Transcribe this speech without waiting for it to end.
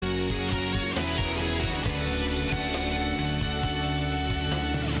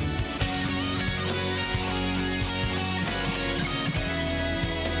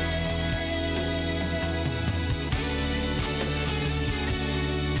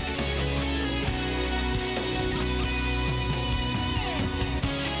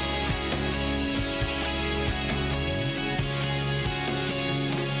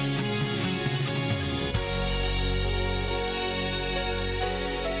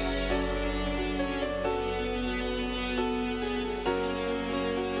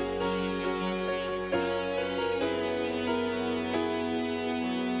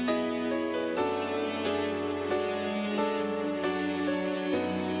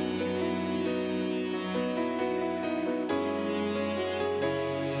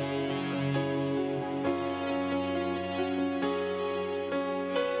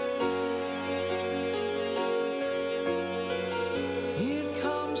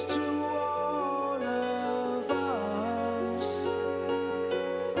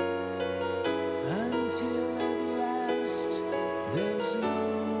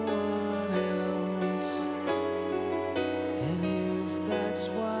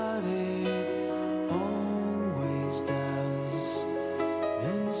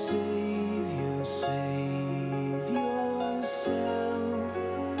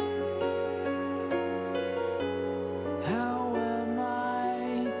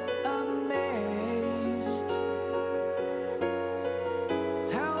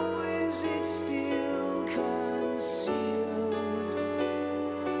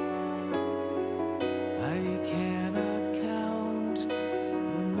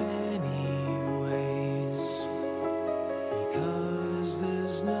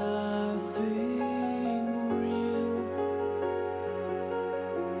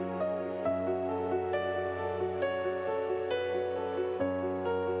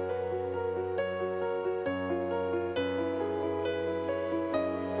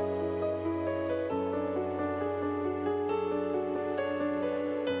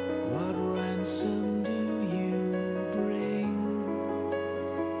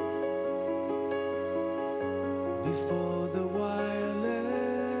before the wireless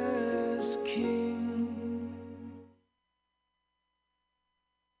king.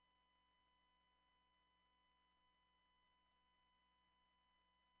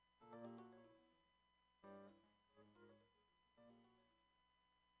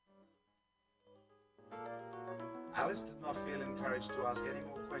 Alice did not feel encouraged to ask any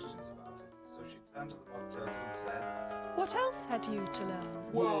more questions about it, so she turned to the Mock Turtle and said, What else had you to learn?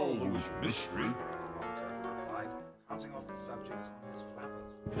 Well, there was mystery. the Mock Turtle replied, counting off the subjects on his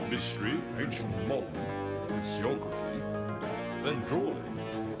flappers. Mystery, ancient modern, geography, then drawing.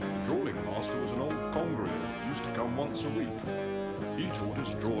 The drawing master was an old congery who used to come once a week. He taught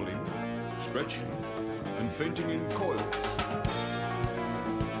us drawing, stretching, and fainting in coils.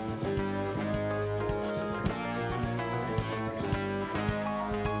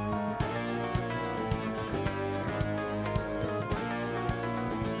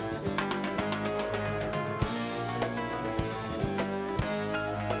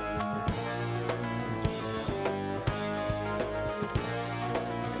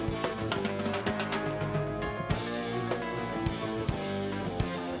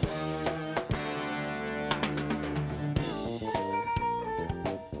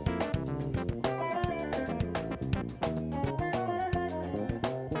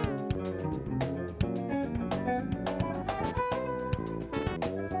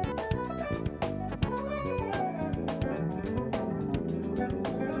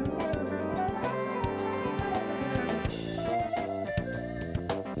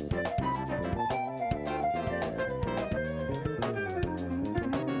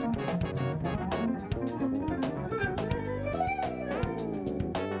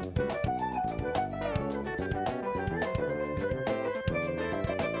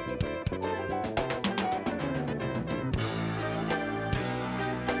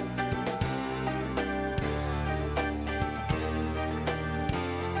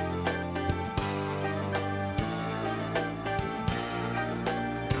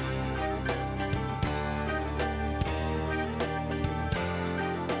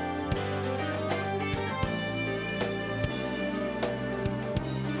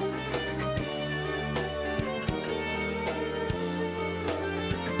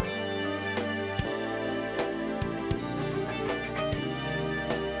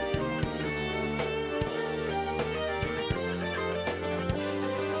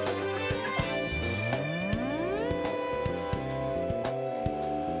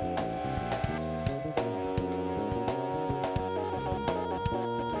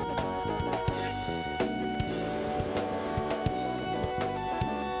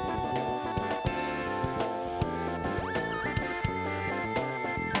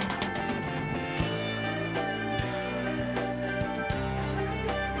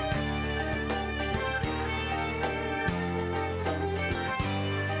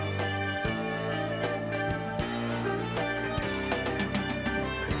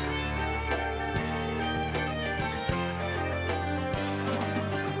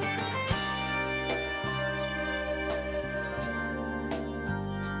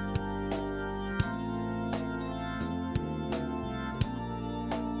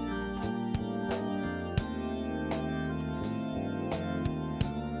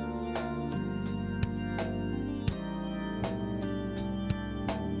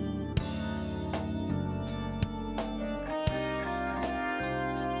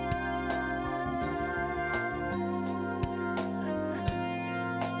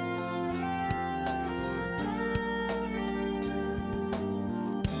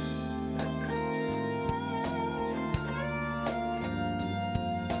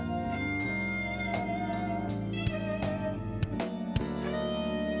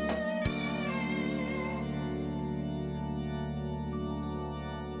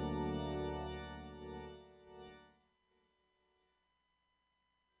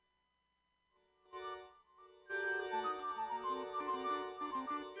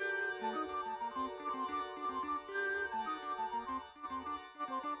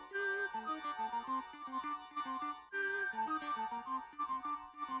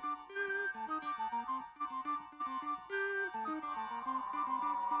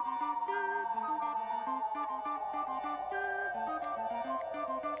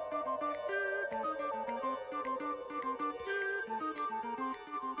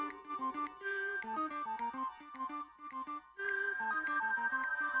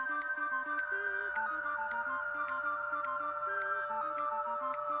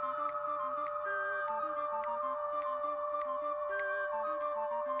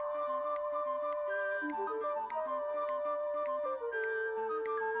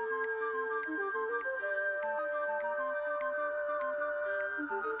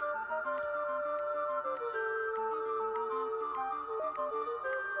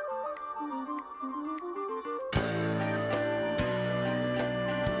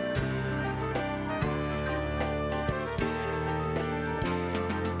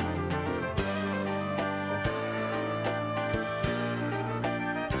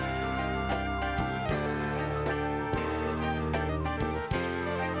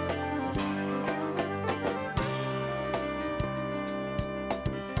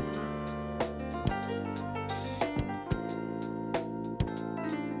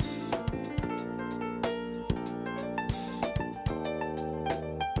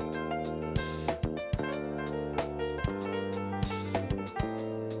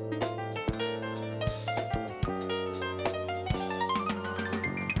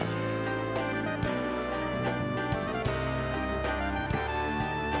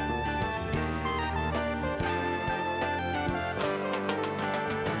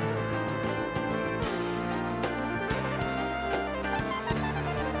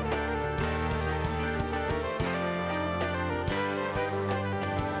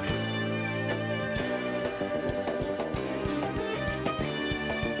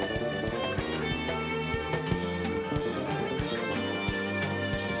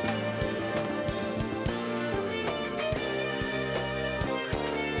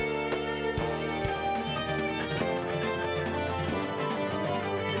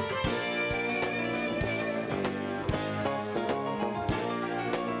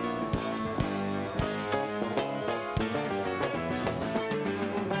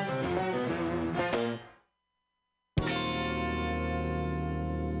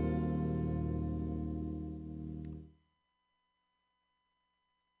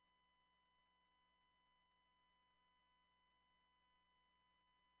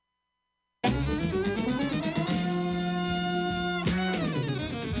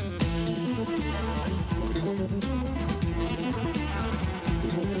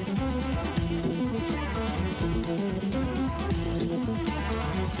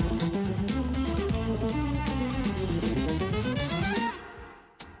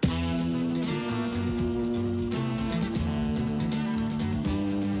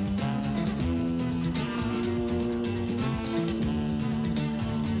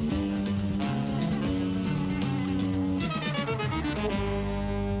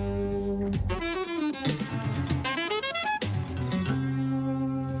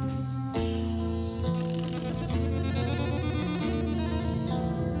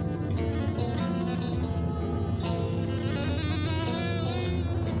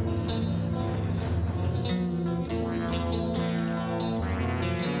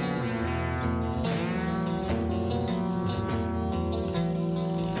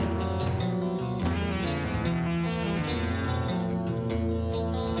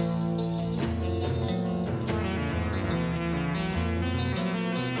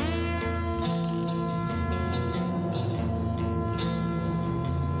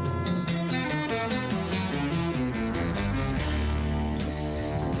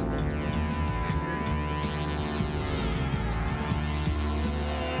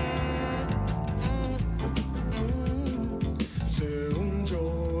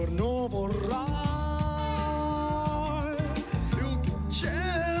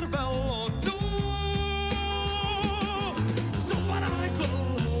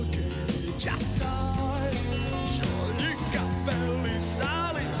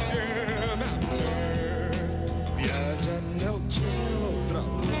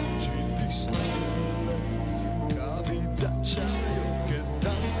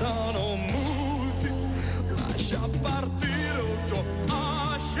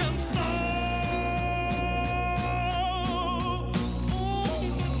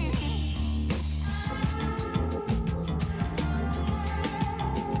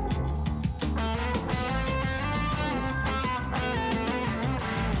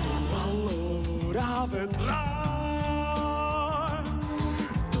 la vedrai,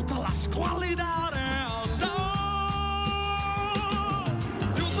 tutta la squallida realtà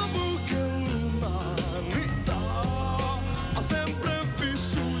di un tabù che l'umanità ha sempre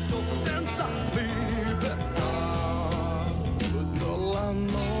vissuto senza libertà. Tutto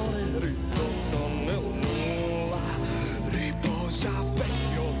l'amore ridotto nel nulla riposa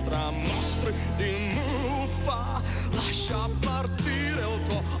vecchio tra mostri di muffa. Lascia partire il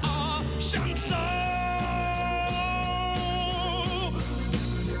tuo ascensore.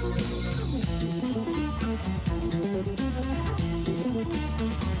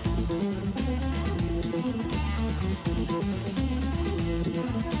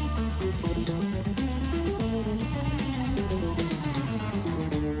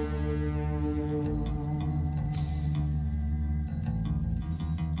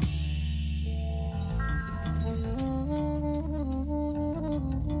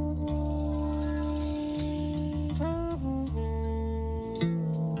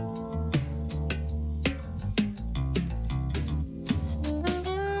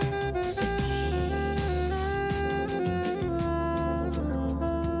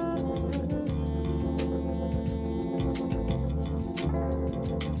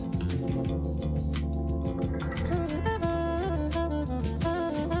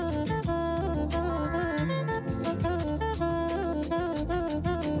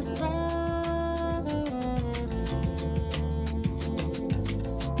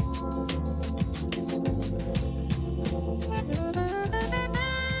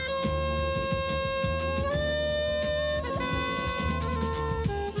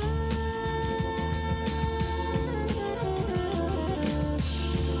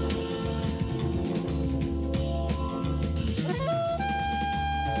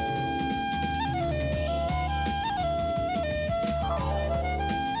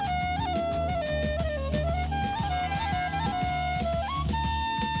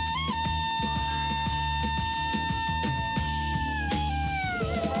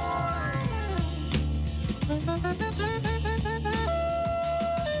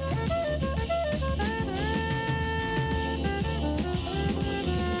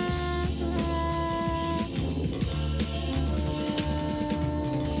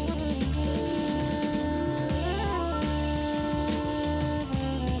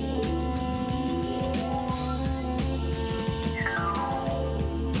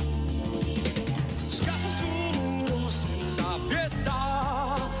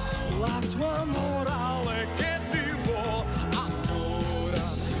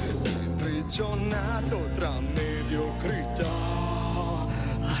 Tra mediocrità,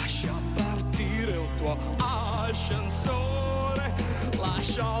 lascia partire il tuo ascensore,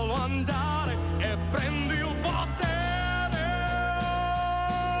 lascialo andare e prendi il potere.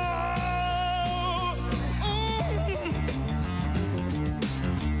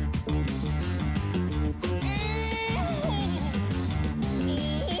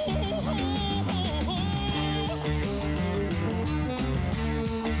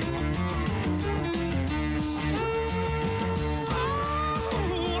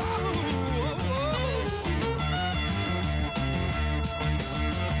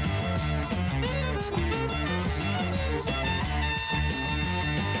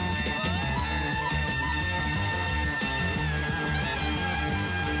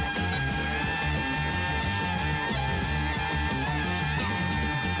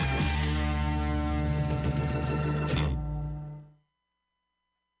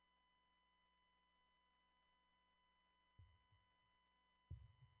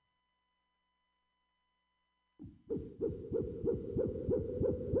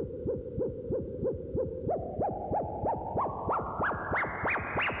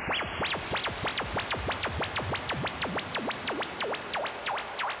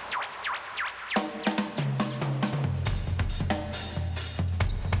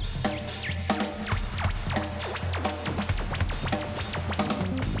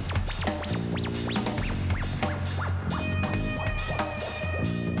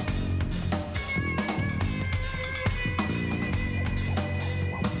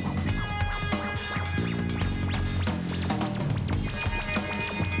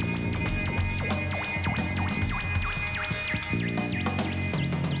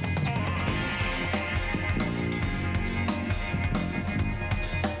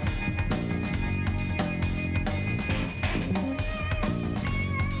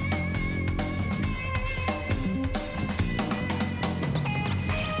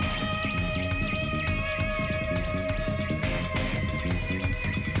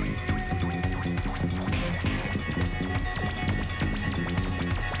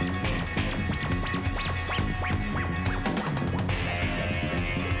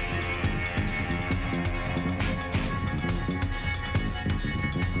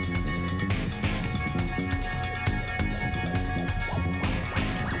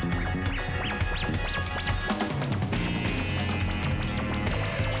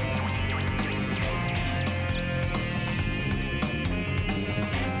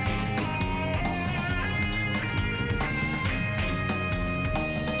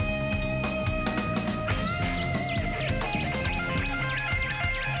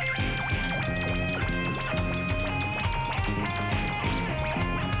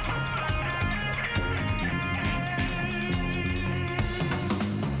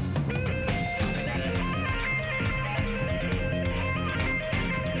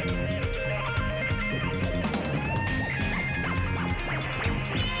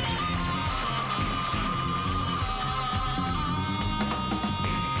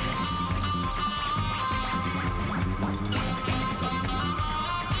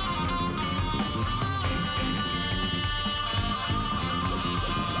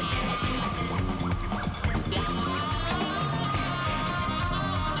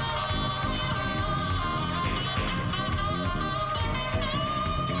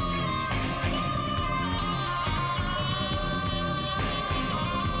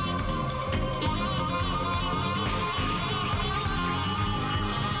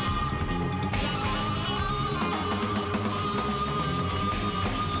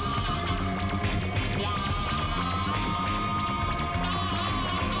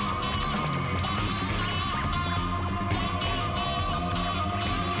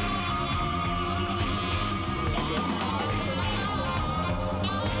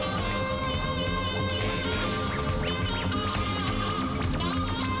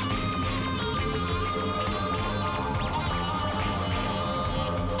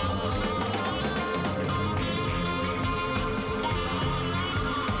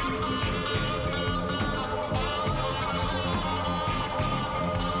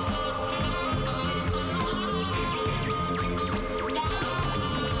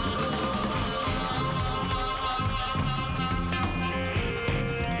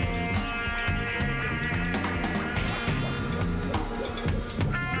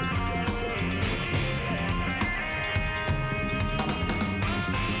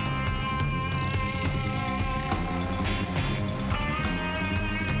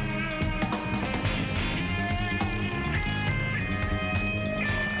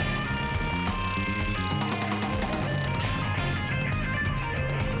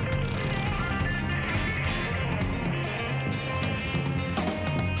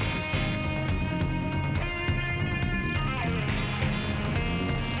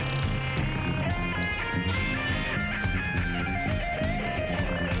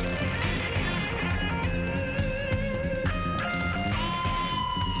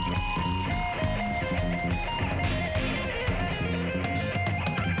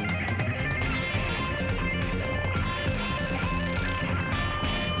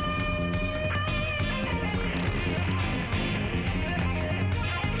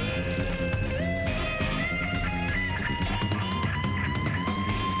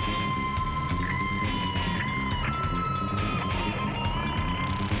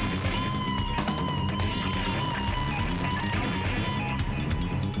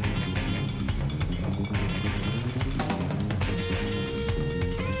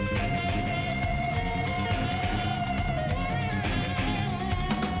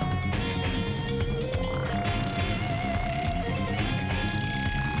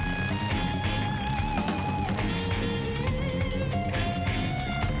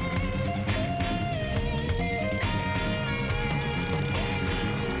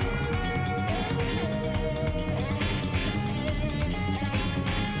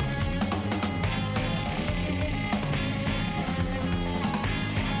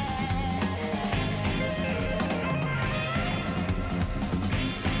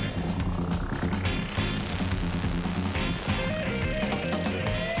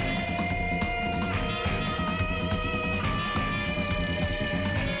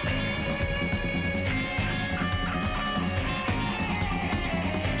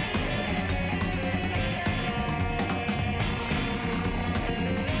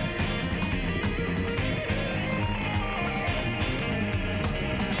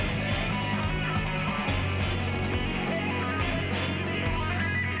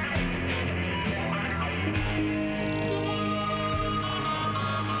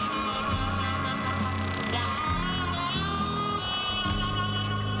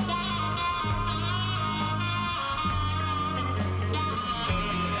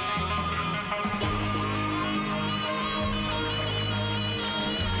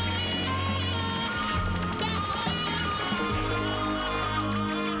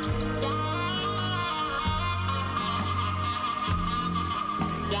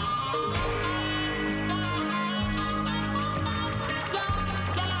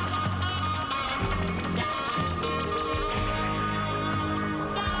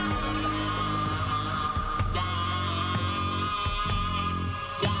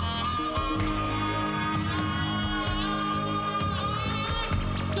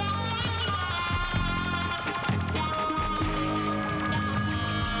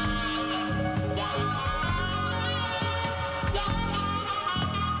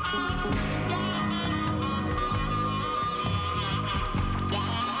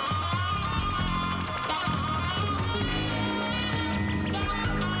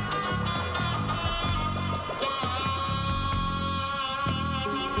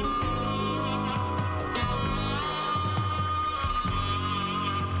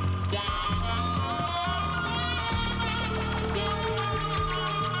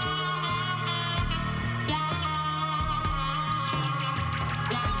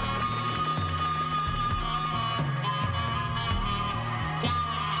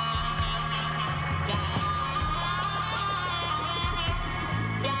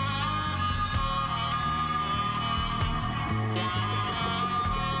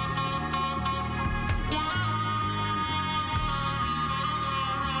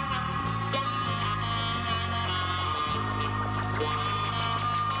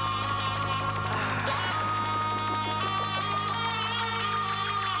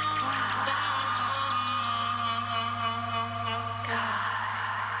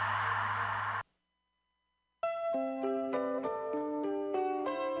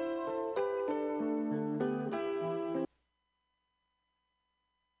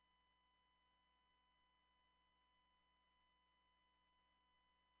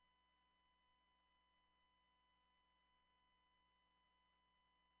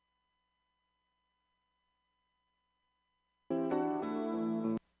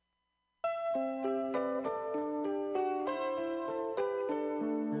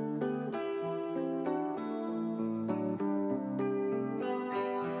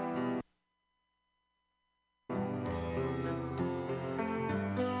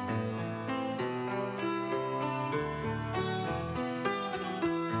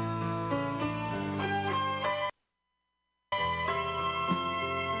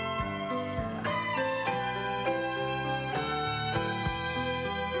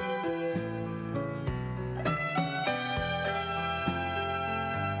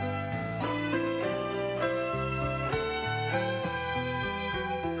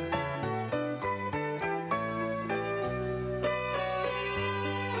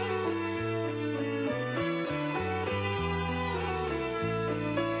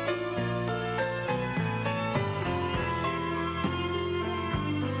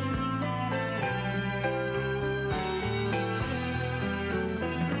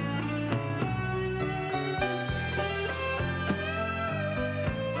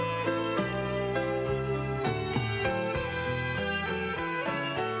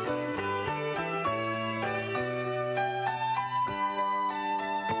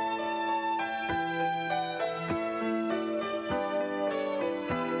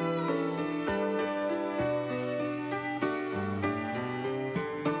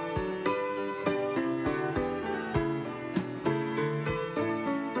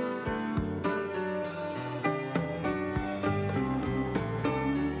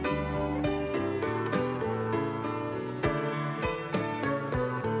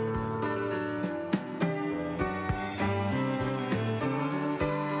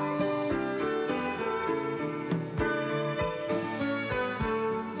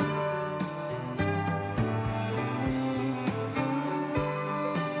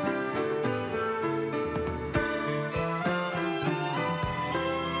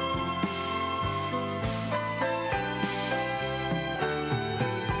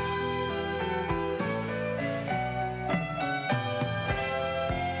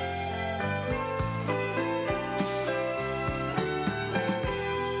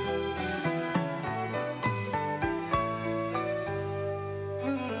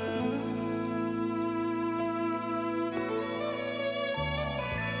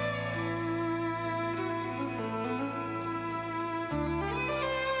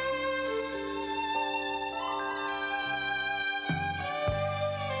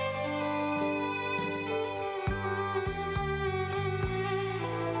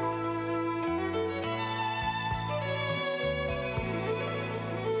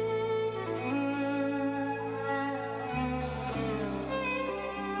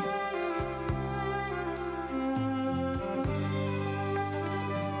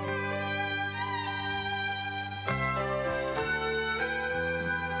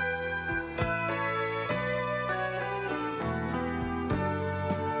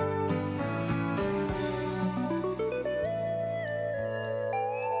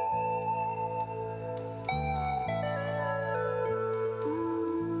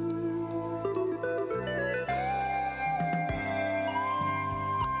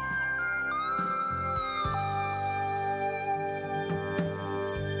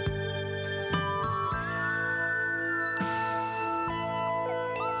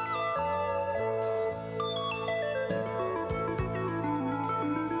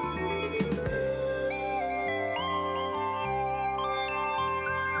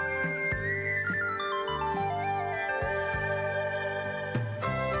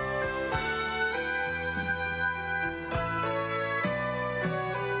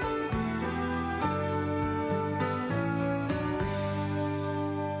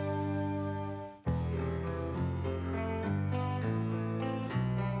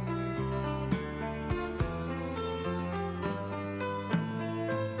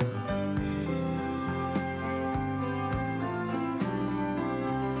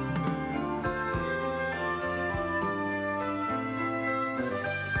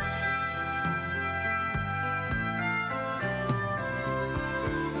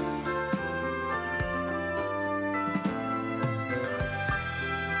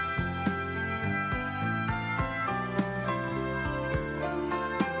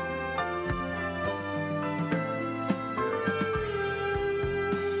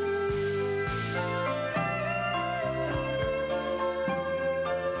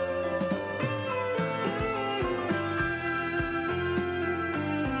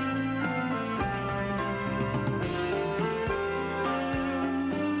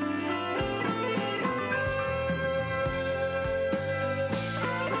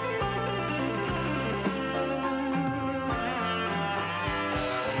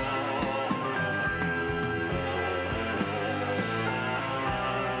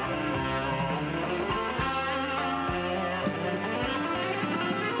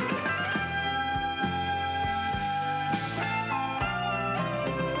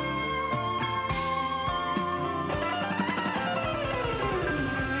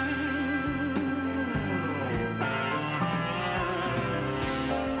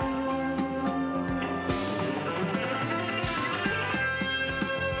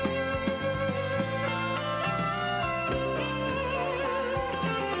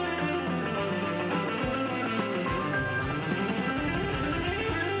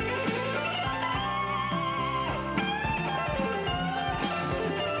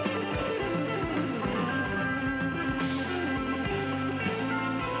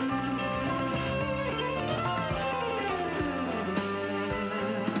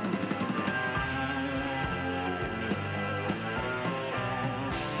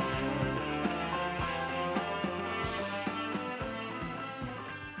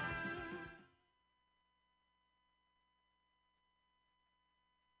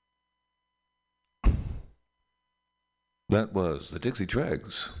 That was the Dixie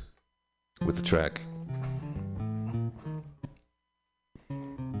Dregs with the track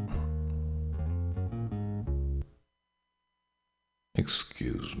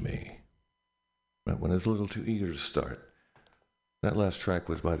Excuse Me. That one is a little too eager to start. That last track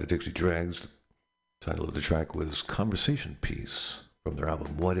was by the Dixie Dregs. The title of the track was Conversation Piece from their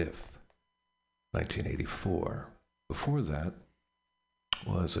album What If, 1984. Before that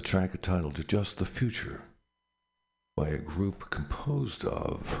was a track entitled Just the Future by a group composed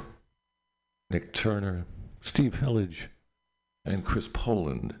of Nick Turner, Steve Hillage, and Chris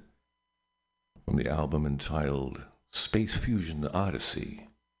Poland from the album entitled Space Fusion Odyssey.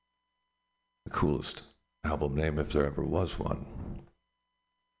 The coolest album name if there ever was one.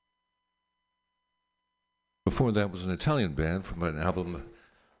 Before that was an Italian band from an album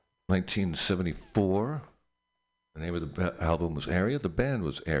 1974. The name of the album was Area. The band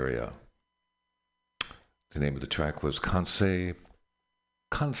was Area. The name of the track was Concepevolezza.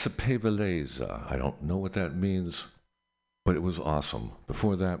 I don't know what that means, but it was awesome.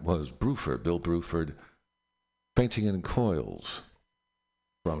 Before that was Bruford, Bill Bruford, Fainting in Coils,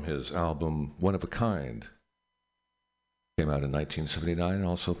 from his album One of a Kind. Came out in 1979 and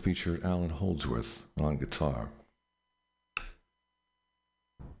also featured Alan Holdsworth on guitar.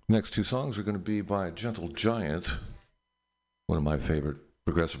 Next two songs are going to be by Gentle Giant, one of my favorite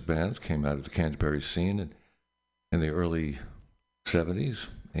progressive bands. Came out of the Canterbury scene in the early 70s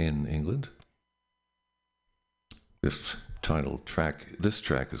in England. This track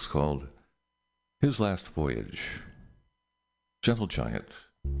is called His Last Voyage. Gentle Giant.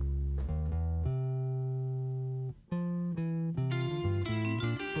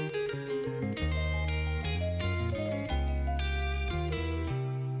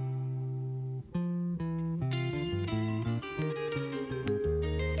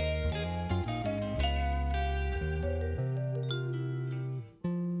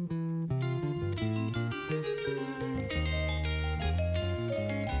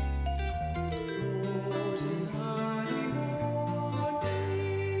 Rose in early morning.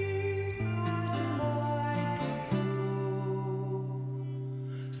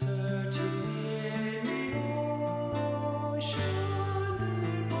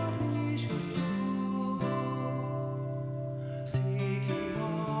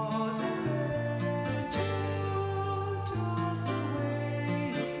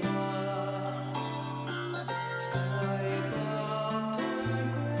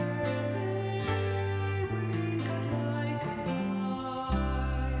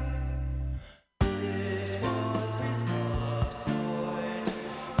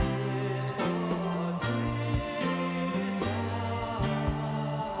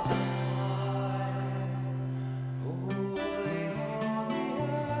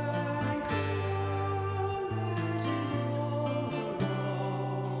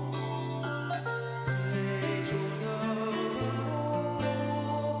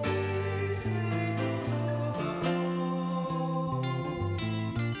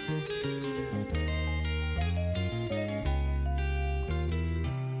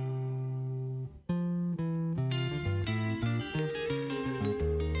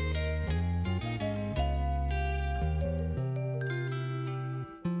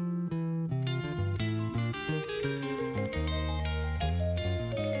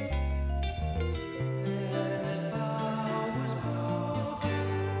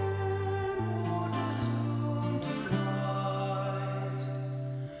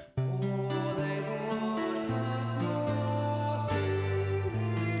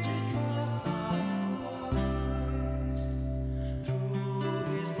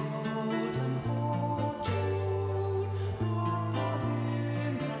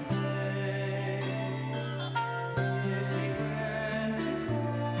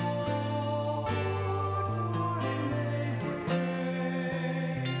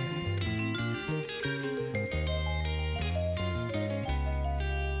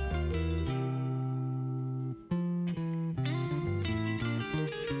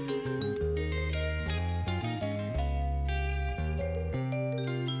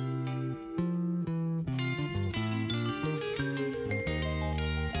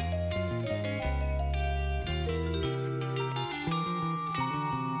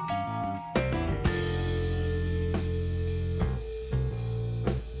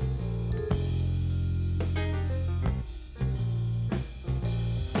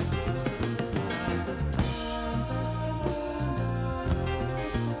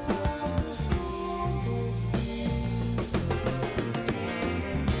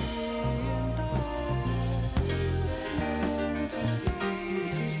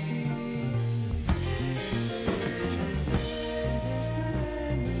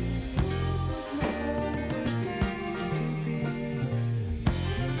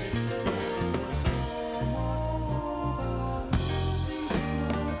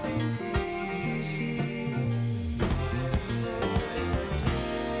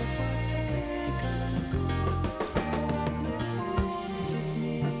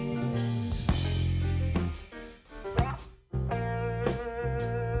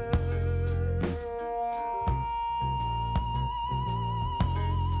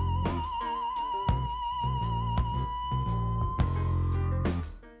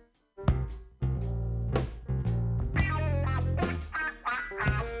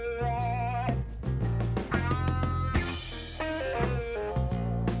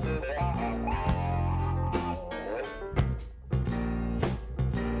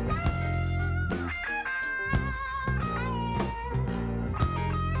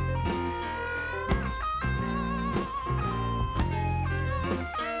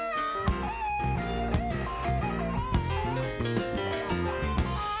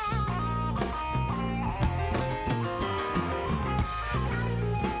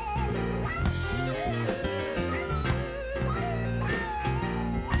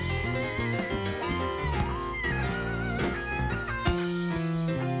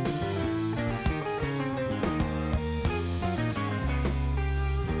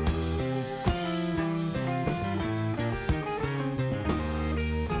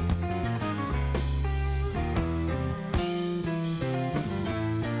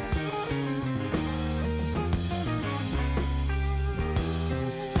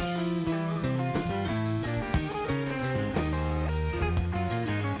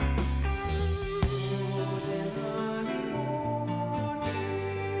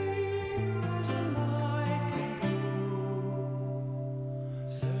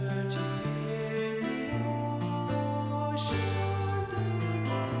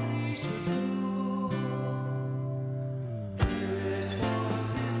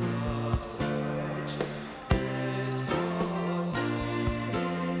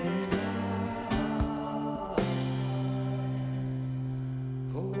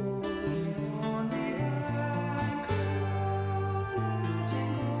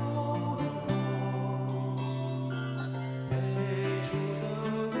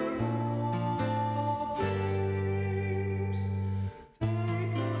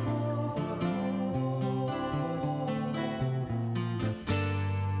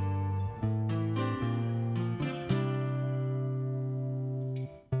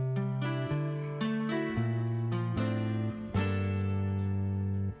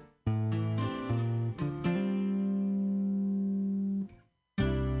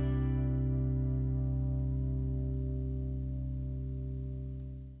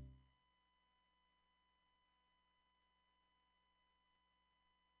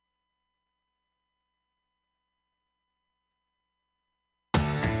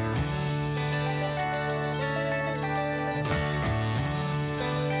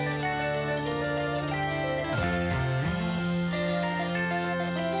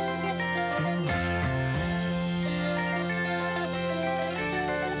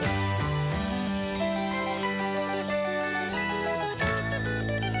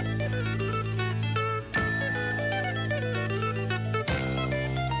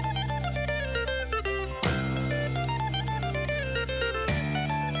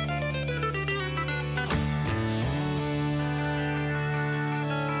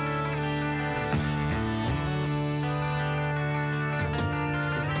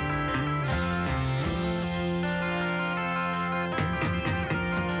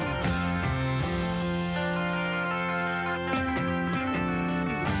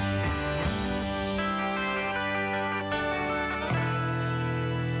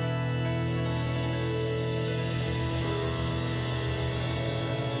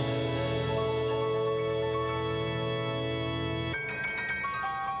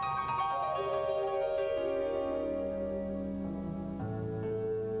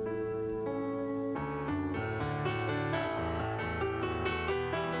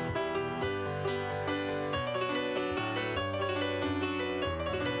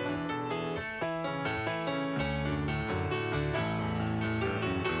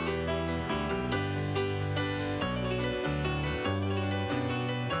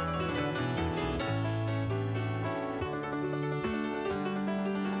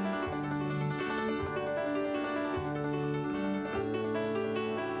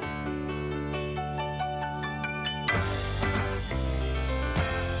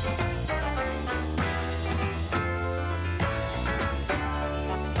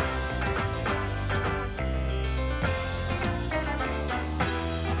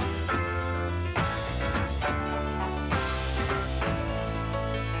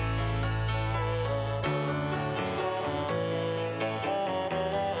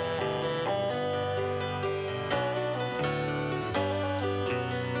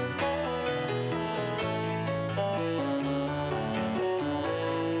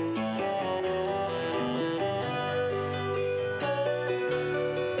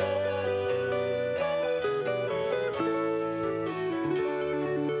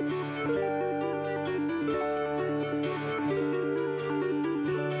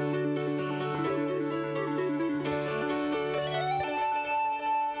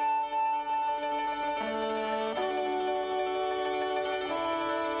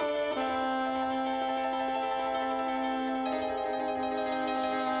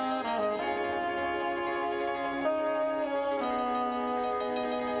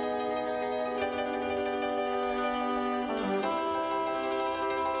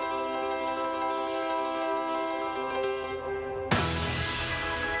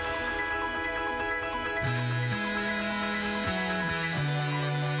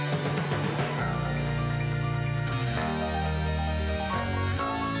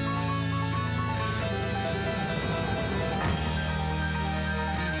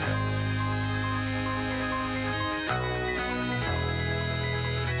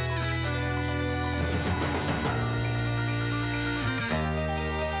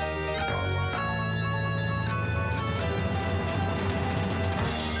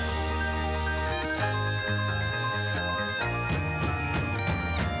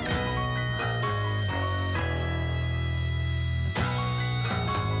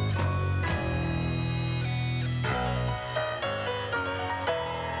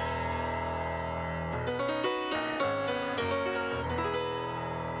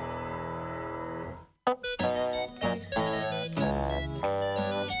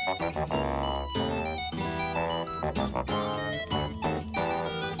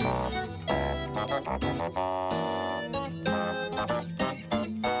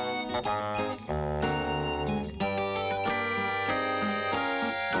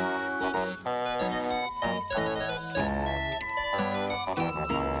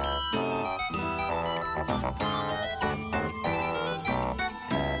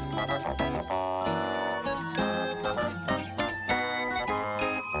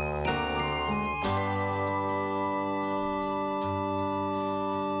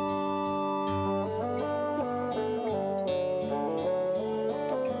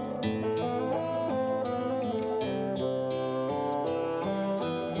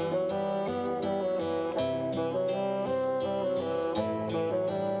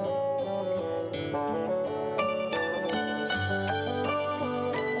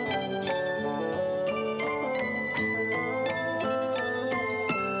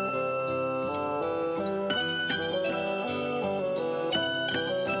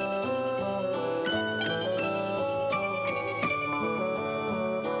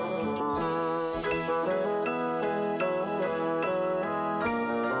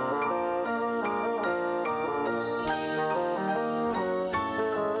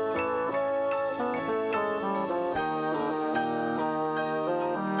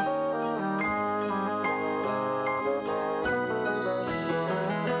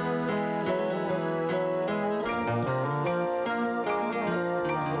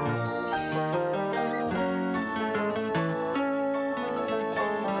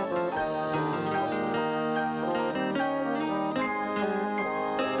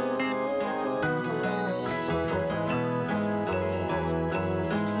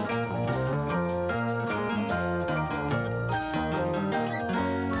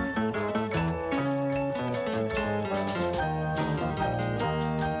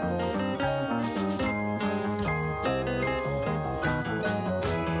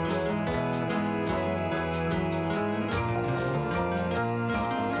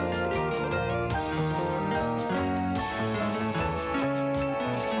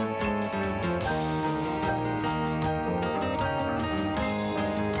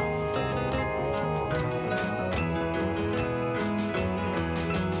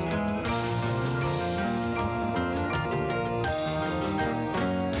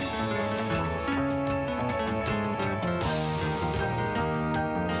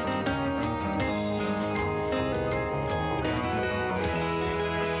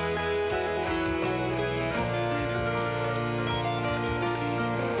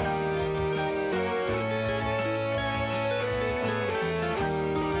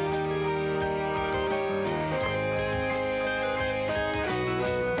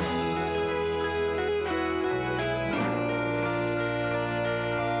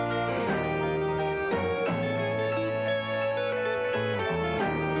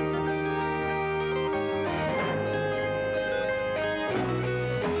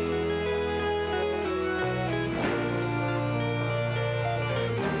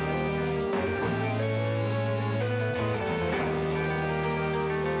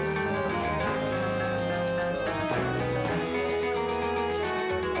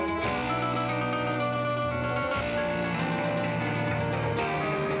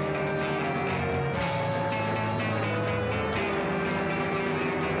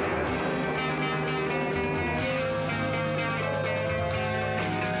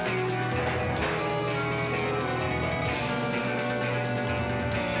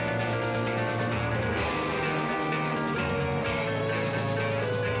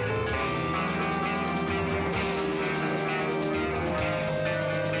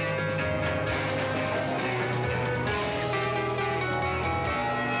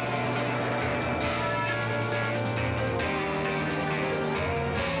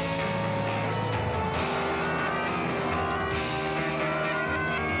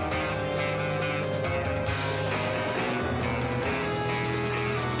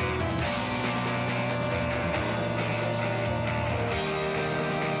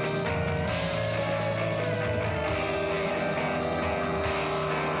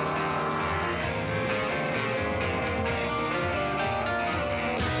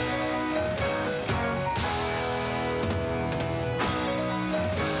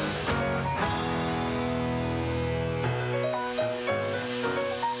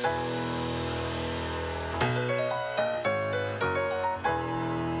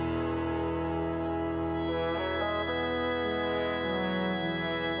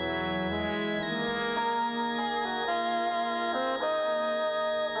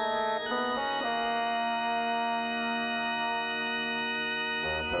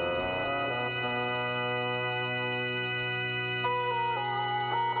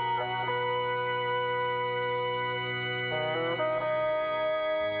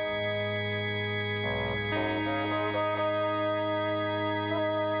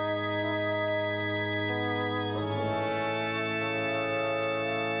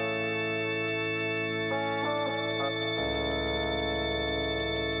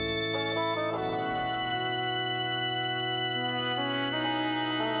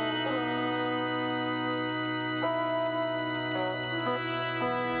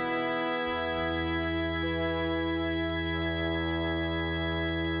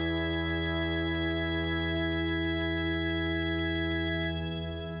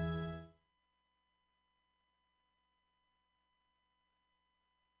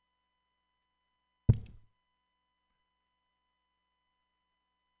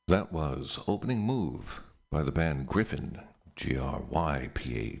 That was Opening Move by the band Gryphon, Gryphon,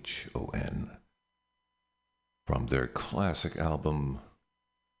 from their classic album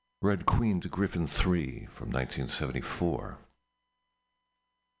Red Queen to Griffin 3 from 1974.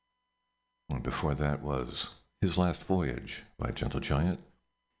 And before that was His Last Voyage by Gentle Giant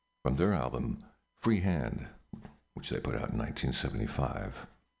from their album Free Hand, which they put out in 1975.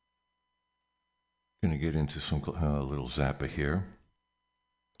 Gonna get into some little Zappa here.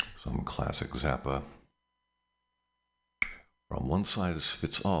 Some classic Zappa. From One Size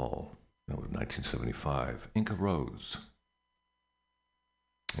Fits All, that was 1975, Inca Rose.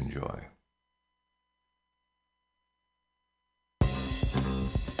 Enjoy.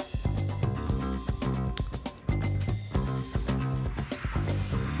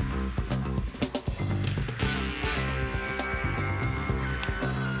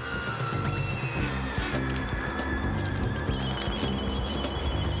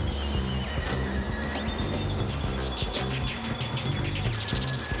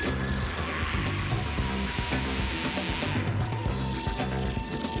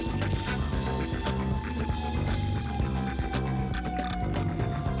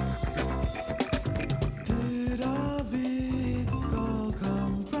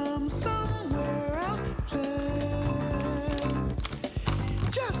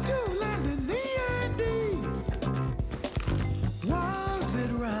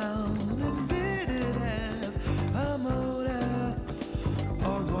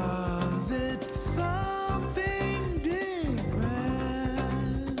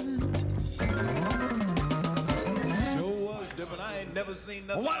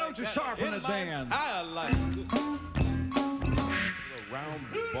 Well, why don't you sharpen it, Dan? I like round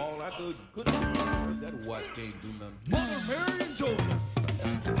ball. I do good. That watch can't do nothing. Mother Mary and Joseph.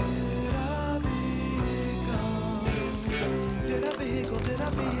 Did a vehicle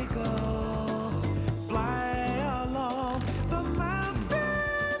fly along the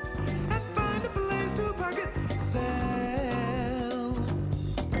mountains and find a place to park it?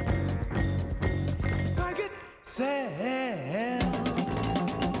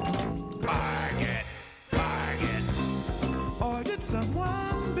 Park it, or did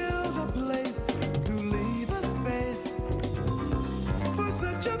someone build a place to leave a space for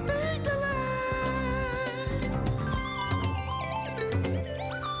such a thing to last?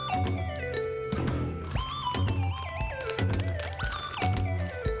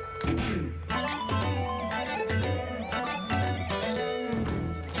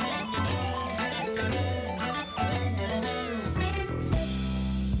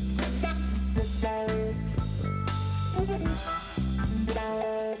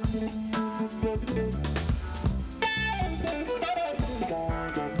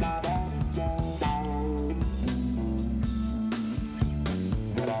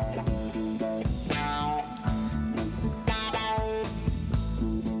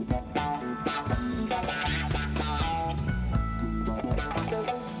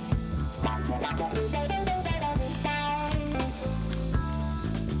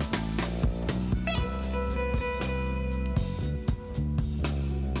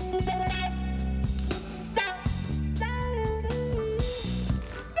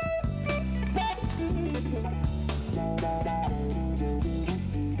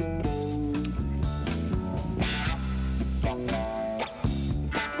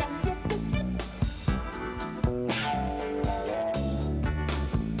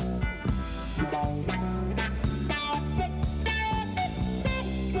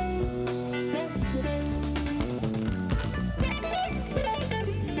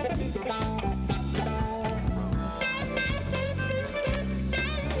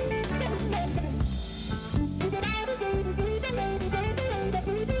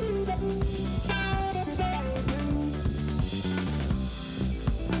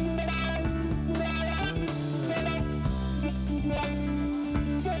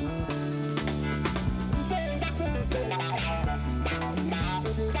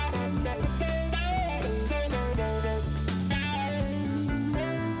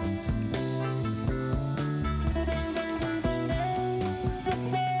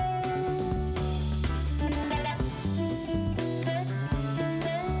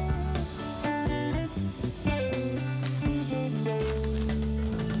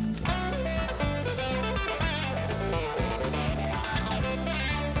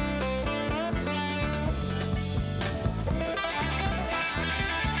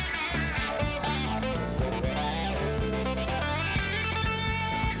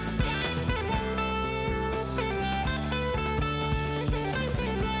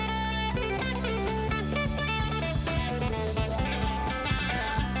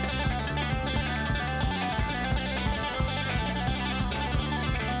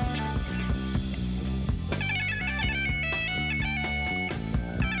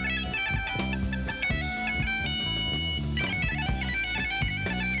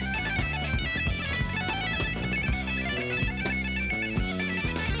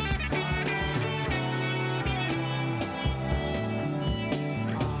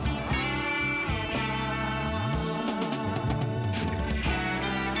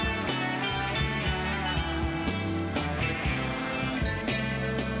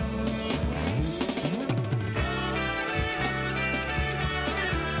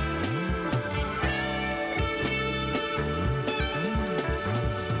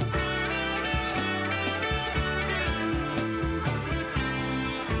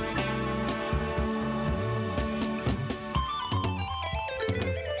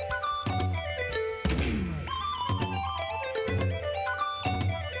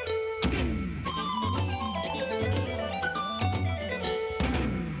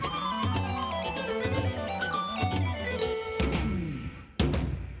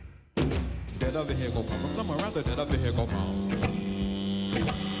 a vehicle come from somewhere out there? Did a vehicle come?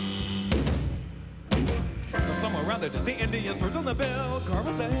 From somewhere around there, did the Indians first on the bell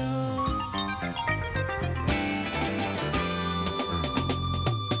carve the hill?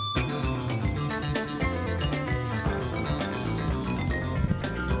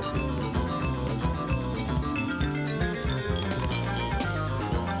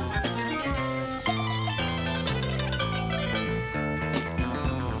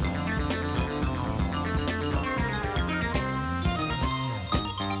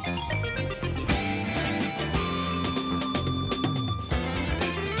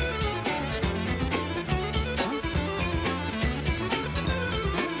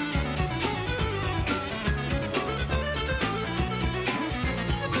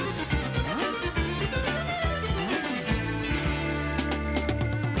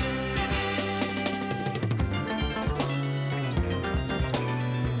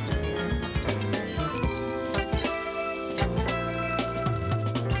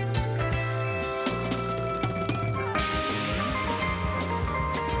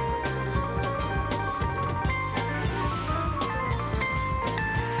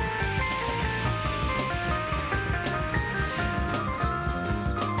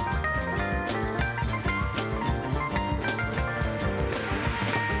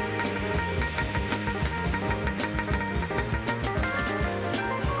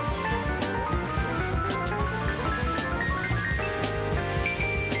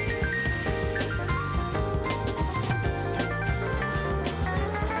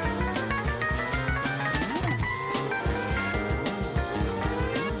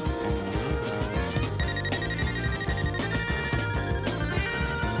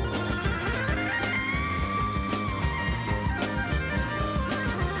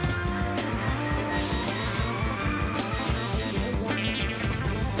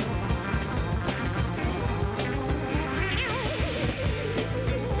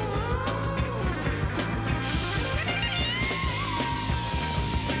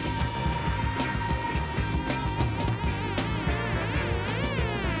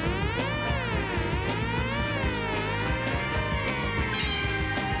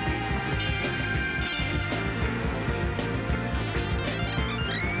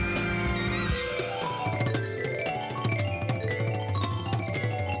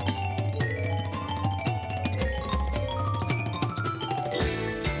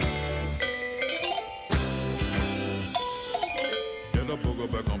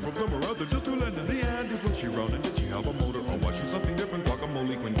 Just to land in the Andes when she running. Did she have a motor or was she something different?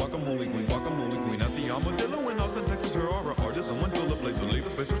 Guacamole queen, guacamole queen, guacamole queen. At the Armadillo in Austin, Texas, her aura artist. Someone build a place and leave a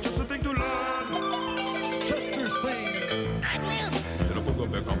space for just a thing to learn. Chester's thing. Did a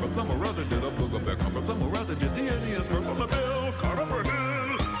booger bear come from somewhere other? Did a booger bear come from somewhere other? Did the Indians come from the bill? Caught up her hill.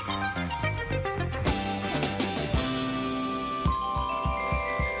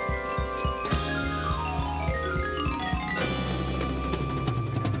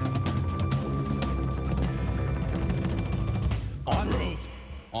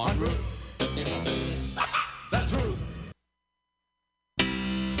 On Ruth. That's Ruth.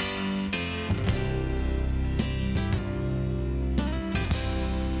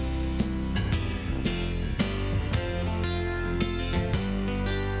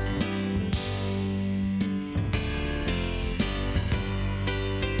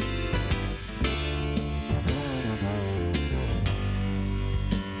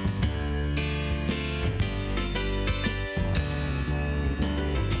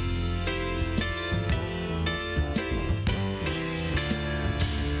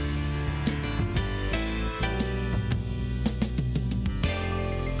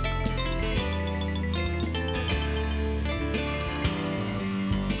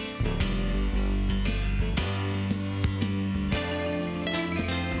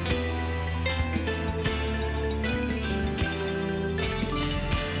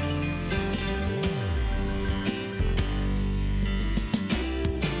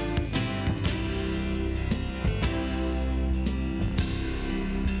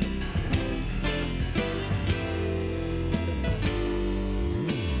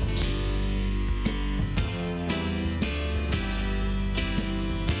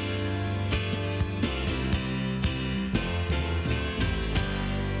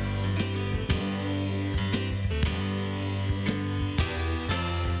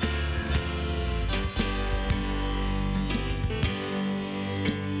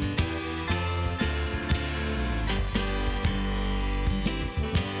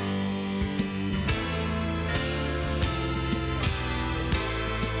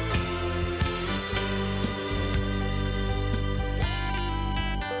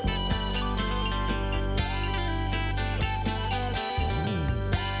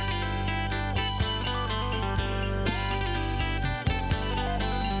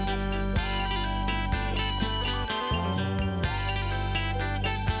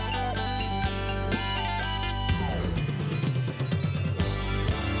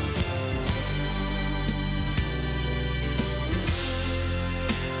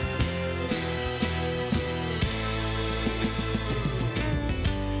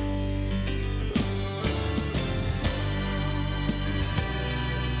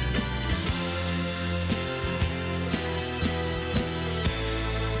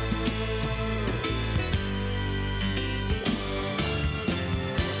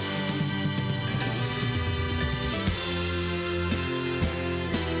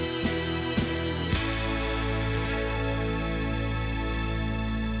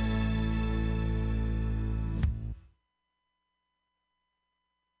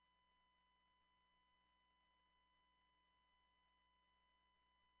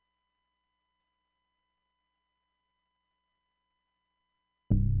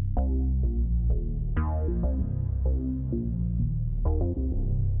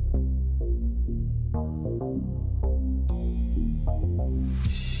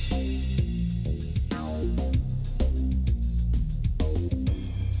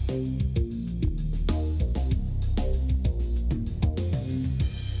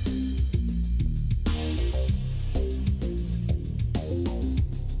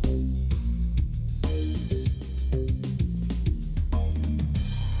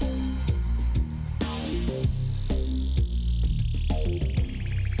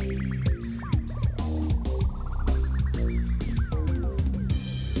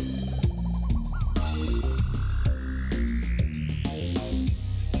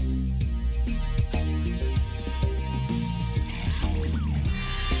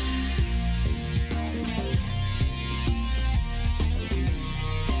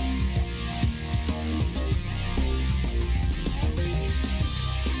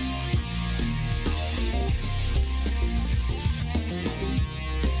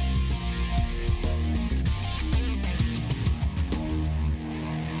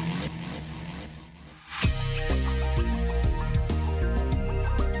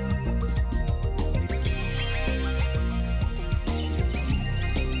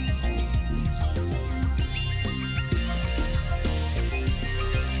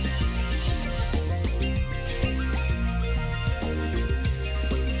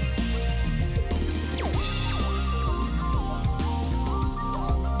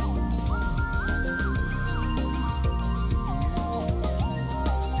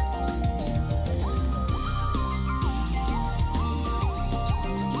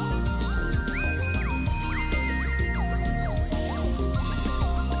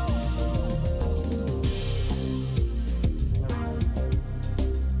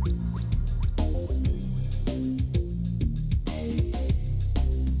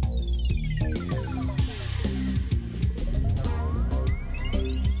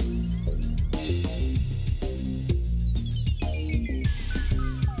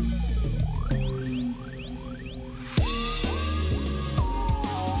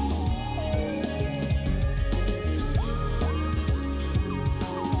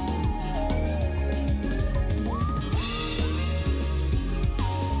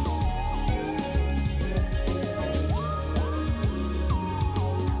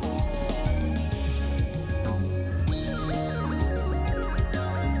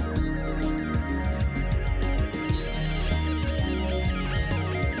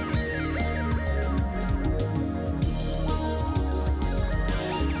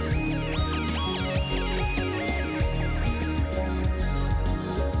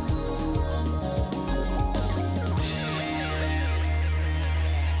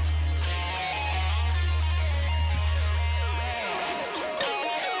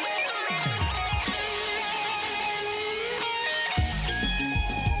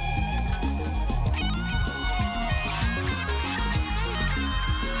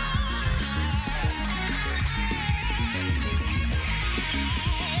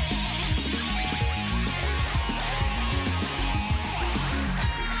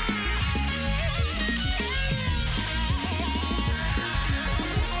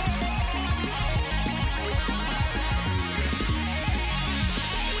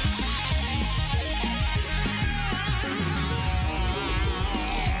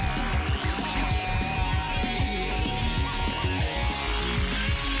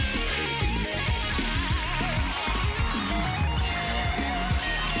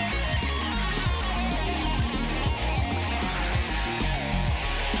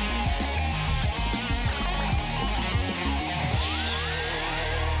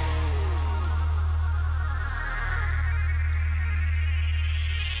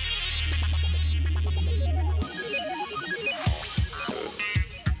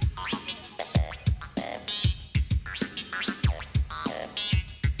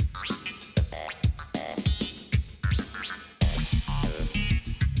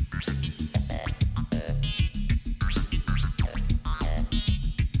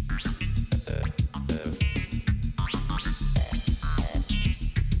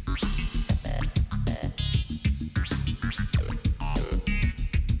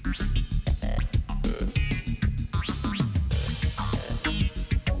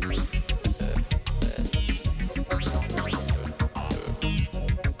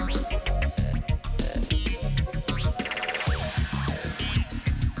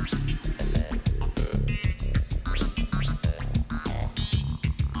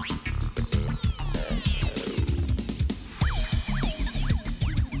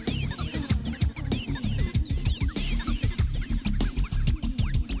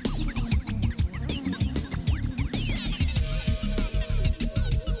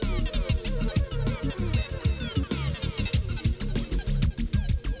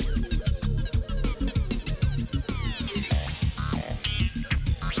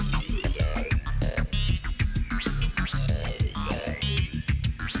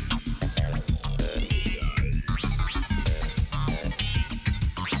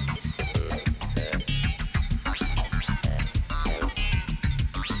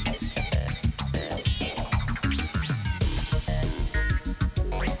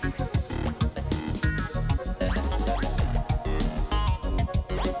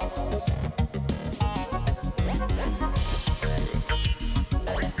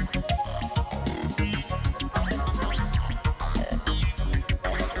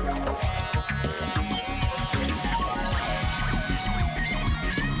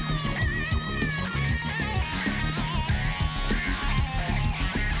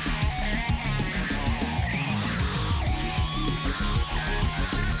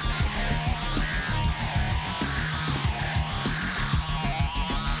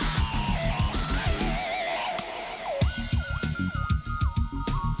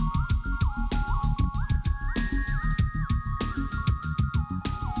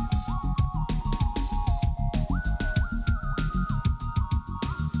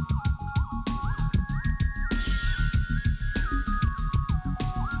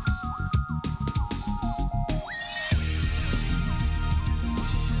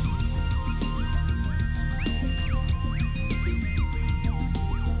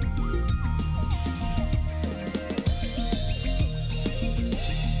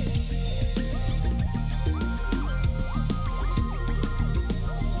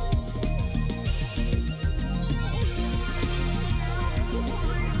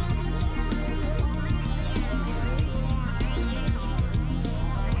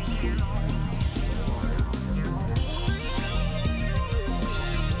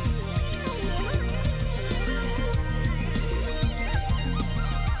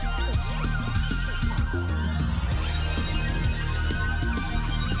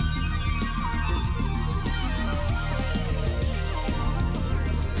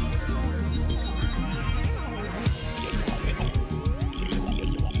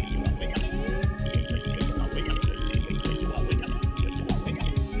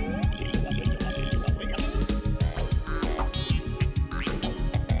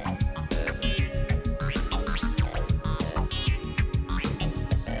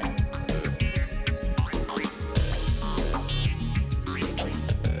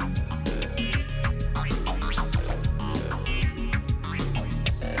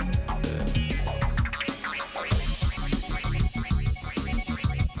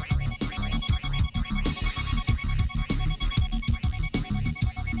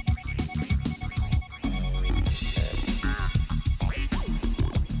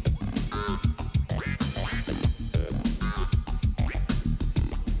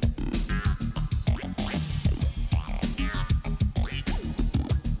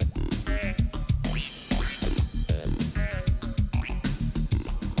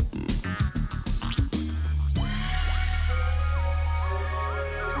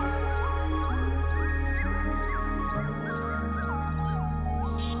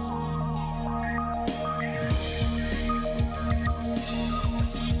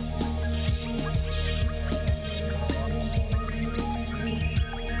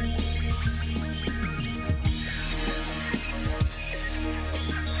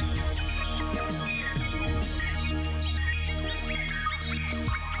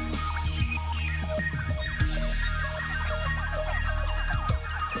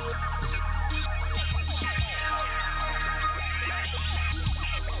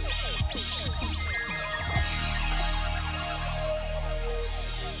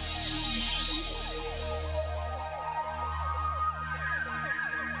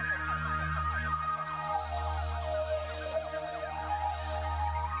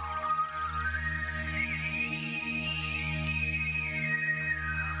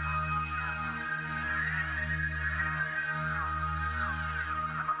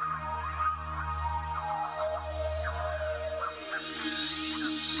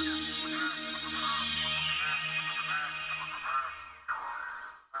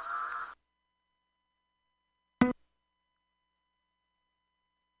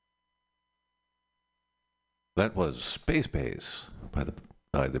 That was Space Base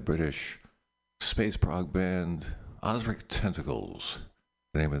by the British space prog band Osric Tentacles.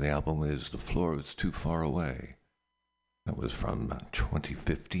 The name of the album is The Floor Is Too Far Away. That was from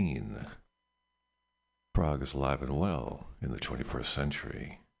 2015. Prog is alive and well in the 21st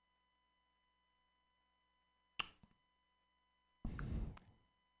century.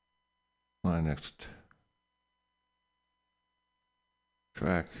 My next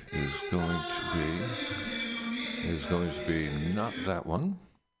track is going to be not that one.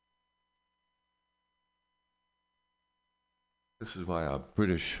 This is by a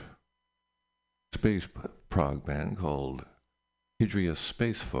British space prog band called Hydria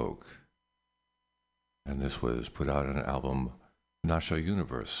Space Folk. And this was put out on an album Nasha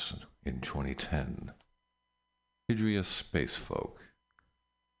Universe in 2010. Hydria Space Folk.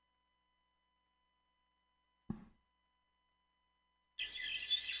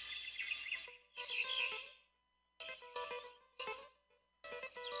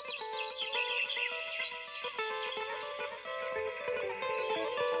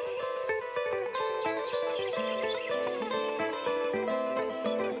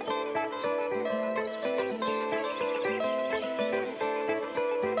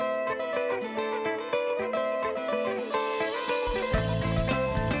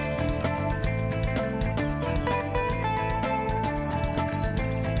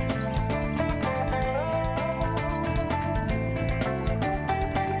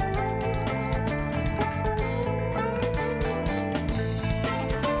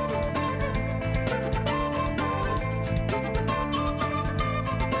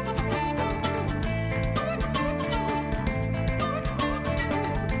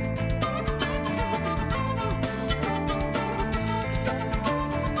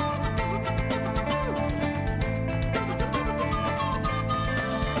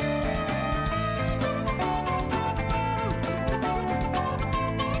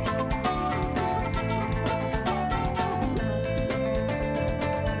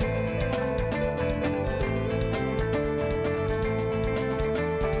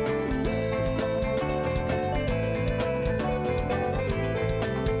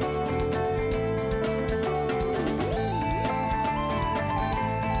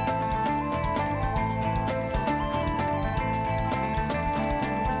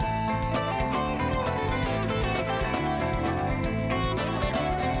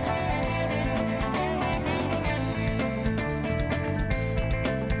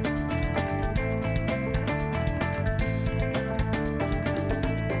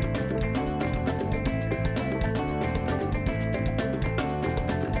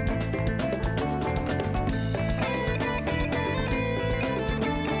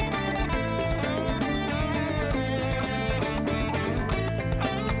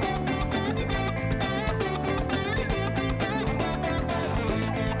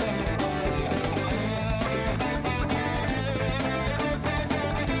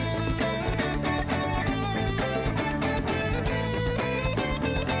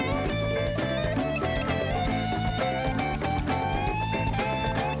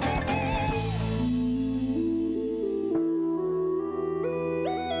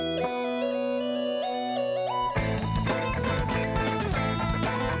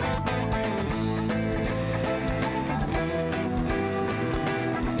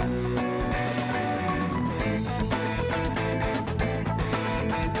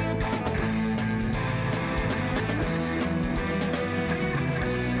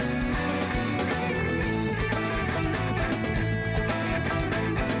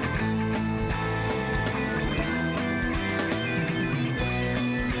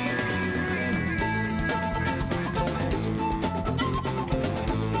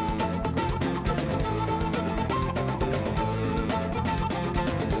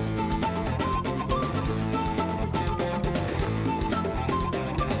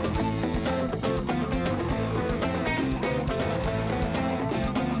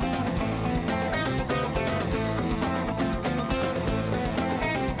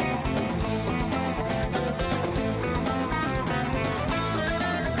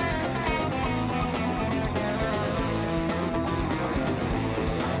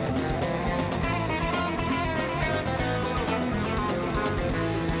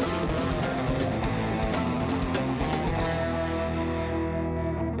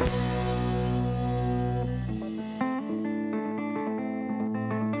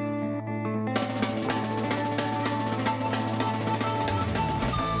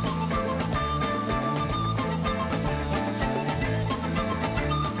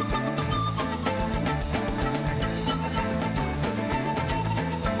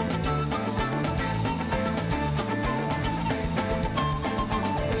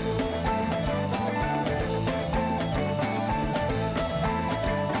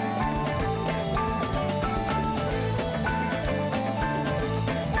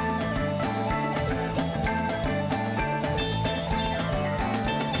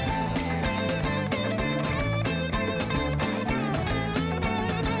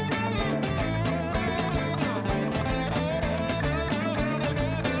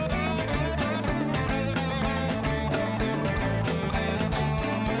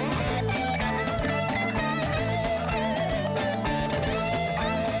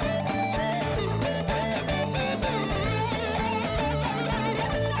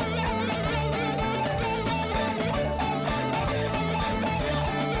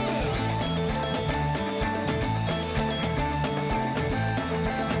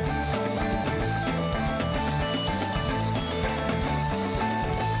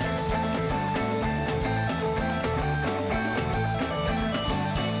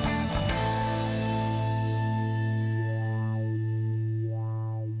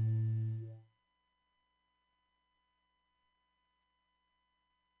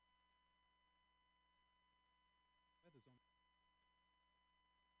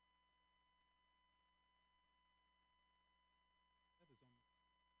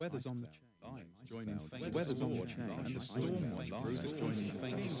 Weather's on the chain. Joining faint. Weather's on the chain. And the storm watch brews a joining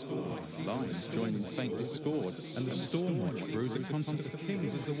faint discord. Lines joining faint discord. And the storm watch brews a concert of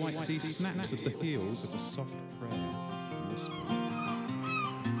kings as the white sea snaps at the heels of a soft prayer.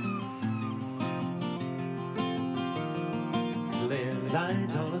 Clear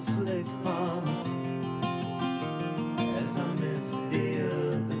light on a slick palm as I missed the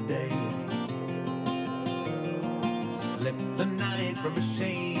other day. Slipped the night from a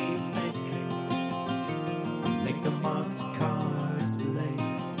shade. Make a marked card play.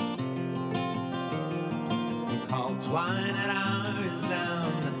 Call twine at ours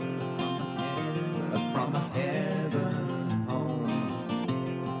down from a heaven home.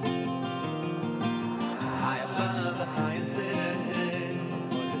 High above the highest bidder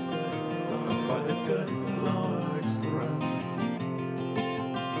for the good Lord's throne.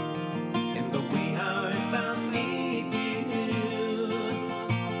 In the wee hours I'll meet you,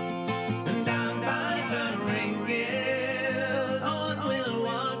 and down by the ring mill, on we'll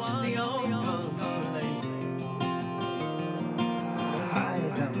watch the old folks play. By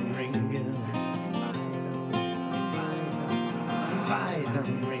the ring mill, by the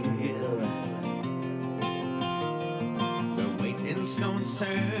ring mill, we'll wait in stone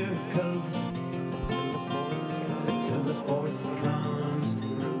circles till the force comes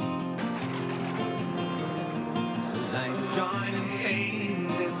through. Lights join and fade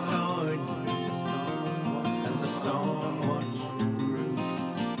discords, and the storm watch brews.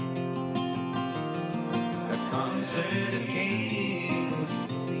 A concert of kings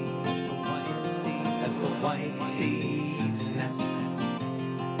as the white sea snaps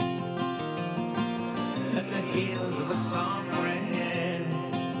at the heels of a soft prayer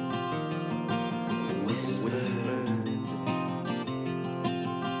whispered.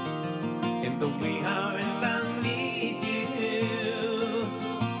 In the wee hours I'll meet you,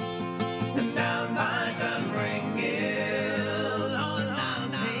 and down by the ring mill, oh, I'll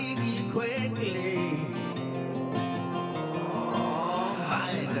take you quickly. Oh,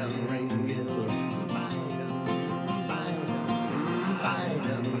 by the ring mill, by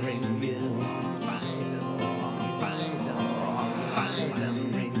the ring mill, by the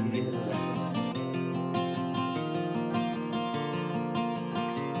ring mill.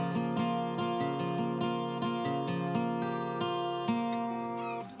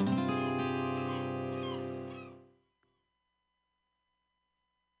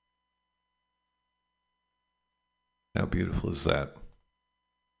 How beautiful is that?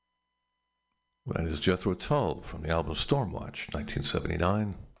 That is Jethro Tull from the album Stormwatch,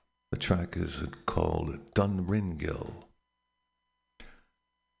 1979. The track is called Dunringill.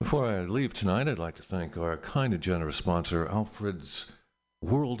 Before I leave tonight, I'd like to thank our kind and generous sponsor, Alfred's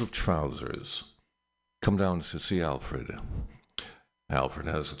World of Trousers. Come down to see Alfred. Alfred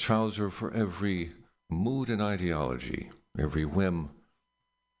has a trouser for every mood and ideology, every whim,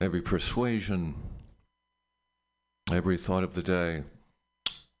 every persuasion, every thought of the day.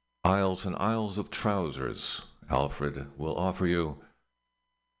 Aisles and aisles of trousers Alfred will offer you.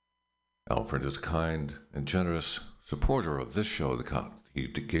 Alfred is a kind and generous supporter of this show, the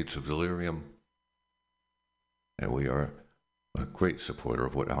Gates of Delirium, and we are a great supporter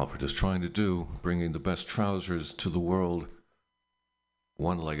of what Alfred is trying to do, bringing the best trousers to the world,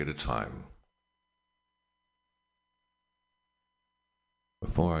 one leg at a time.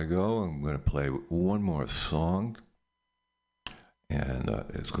 Before I go, I'm going to play one more song, and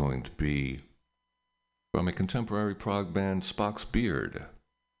it's going to be from a contemporary prog band, Spock's Beard.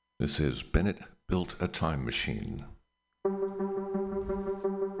 This is Bennett Built a Time Machine.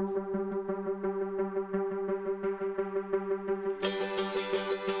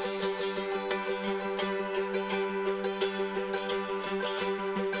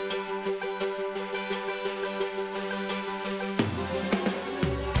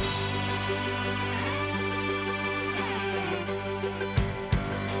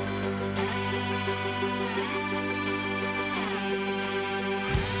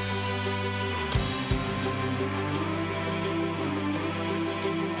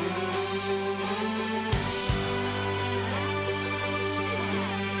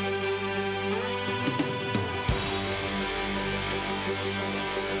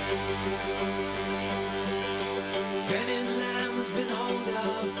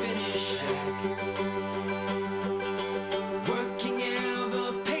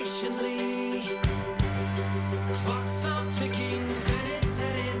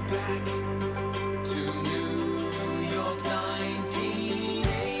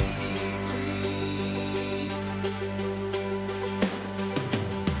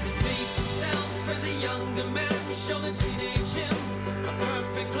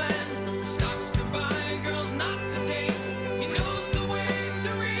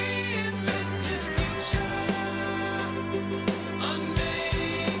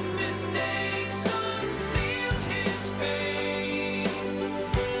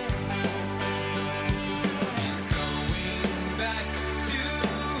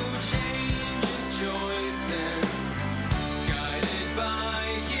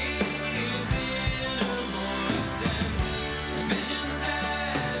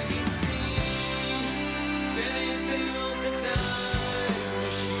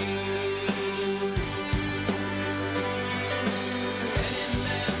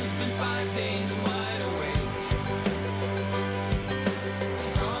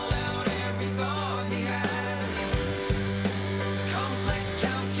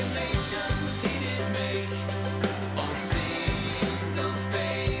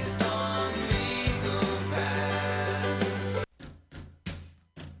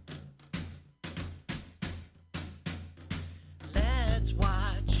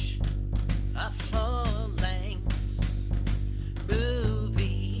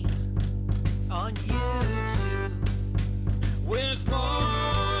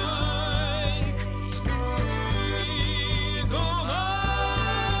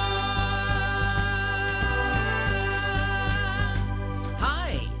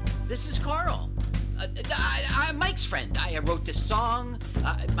 This is Carl. I'm Mike's friend. I wrote this song.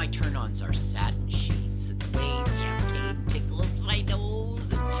 My turn-ons are satin sheets and the way champagne tickles my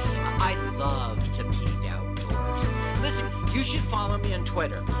nose. I love to pee outdoors. Listen, you should follow me on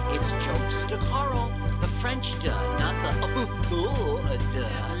Twitter. It's Jokes to Carl, the French duh, not the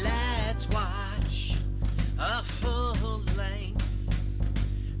duh. Let's watch a full-length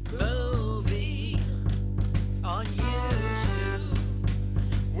movie on YouTube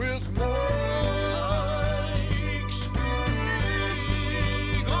with Mike Spiegelman.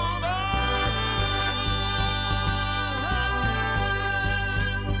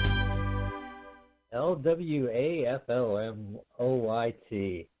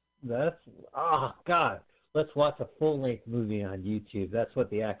 LWAFLMOYT. That's, oh, God. Let's watch a full-length movie on YouTube. That's what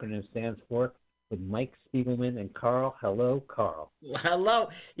the acronym stands for. With Mike Spiegelman and Carl. Hello, Carl. Hello.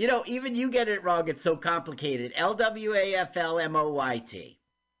 You know, even you get it wrong. It's so complicated. LWAFLMOYT.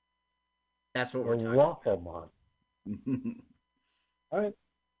 That's what we're talking Waffle about. All right.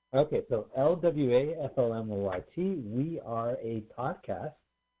 Okay, so LWAFLMOYT. We are a podcast.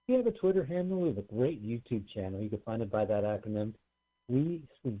 We have a Twitter handle. We have a great YouTube channel. You can find it by that acronym. We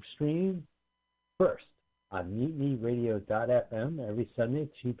stream first on MutinyRadio.fm every Sunday,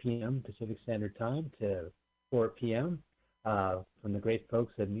 2 p.m. Pacific Standard Time to 4 p.m. From the great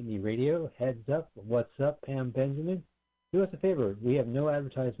folks at Mutiny Radio. Heads up, what's up, Pam Benjamin? Do us a favor. We have no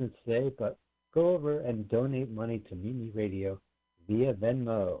advertisements today, but go over and donate money to Mutiny Radio via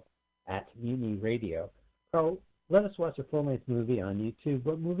Venmo at Mutiny Radio. Carl, let us watch a full-length movie on YouTube.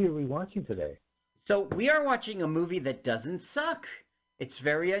 What movie are we watching today? So we are watching a movie that doesn't suck. It's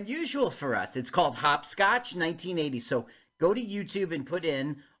very unusual for us. It's called Hopscotch 1980. So go to YouTube and put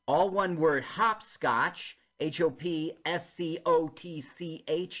in all one word Hopscotch,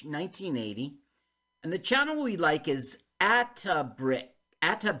 HOPSCOTCH 1980. And the channel we like is Atabic,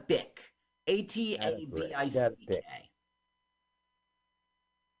 ATABICK.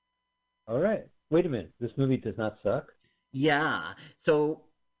 All right. Wait a minute. This movie does not suck? Yeah. So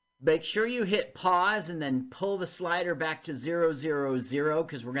make sure you hit pause and then pull the slider back to 000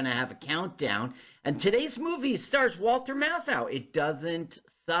 because we're going to have a countdown. And today's movie stars Walter Matthau. It doesn't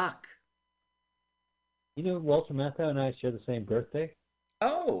suck. You know, Walter Matthau and I share the same birthday.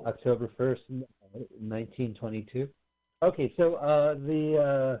 Oh. October 1st, 1922. Okay, so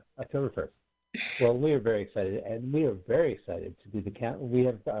the October 1st. Well, we are very excited, and we are very excited to do the count. We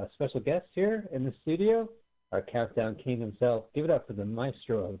have a special guest here in the studio. Our countdown king himself. Give it up for the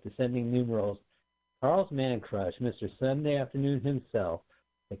maestro of descending numerals, Carl's man crush, Mr. Sunday Afternoon himself.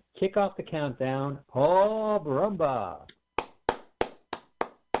 To kick off the countdown, Paul Brumbaugh.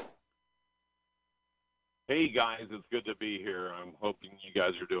 Hey guys, it's good to be here. I'm hoping you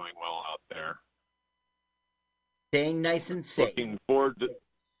guys are doing well out there. Staying nice and safe. Looking forward to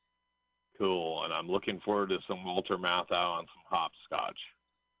cool, and I'm looking forward to some Walter Matthau and some hopscotch.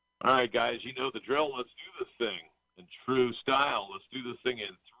 All right, guys, you know the drill. Let's do this thing in true style. Let's do this thing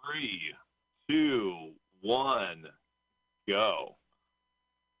in 3, 2, 1, go.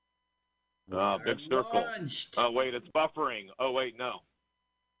 Big circle. Oh, wait, it's buffering. Oh, wait, no.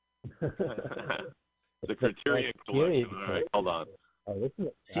 The Criterion Collection. All right, hold on.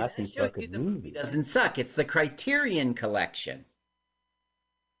 See, that showed you the movie doesn't suck. It's the Criterion Collection.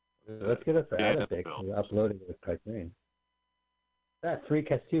 Let's get us out of it. We're uploading it with Criterion. That freak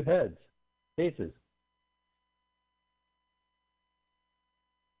has 2 heads. Faces.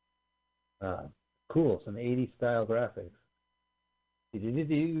 Cool. Some 80s style graphics.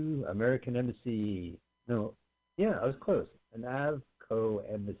 American Embassy. No. Yeah, I was close. An Avco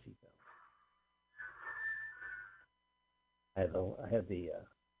Embassy film. I had the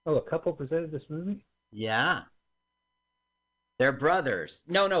a couple presented this movie? Yeah. They're brothers.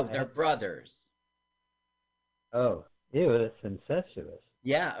 No, they're brothers. Oh, ew, that's incestuous.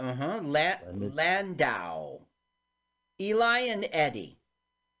 Yeah, Landau. Eli and Eddie.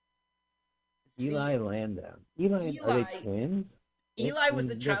 Eli Landau. Eli, are they twins? Eli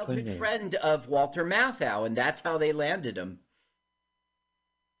was a childhood friend of Walter Matthau, and that's how they landed him.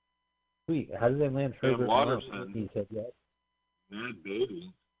 Sweet. How did they land Herbert Watterson? He said yes. Mad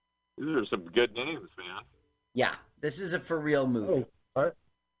Baby. These are some good names, man. Yeah, this is a for real movie. Oh,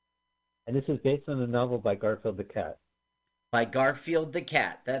 and this is based on a novel by Garfield the Cat. By Garfield the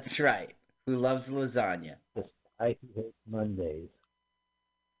Cat, that's right. Who loves lasagna. I hate Mondays.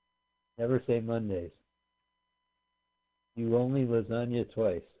 Never say Mondays. You only lasagna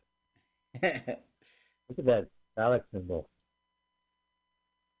twice. Look at that phallic symbol.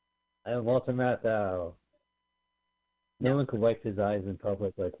 I am Walter Matthau. No one could wipe his eyes in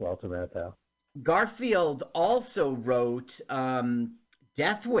public like Walter Matthau. Garfield also wrote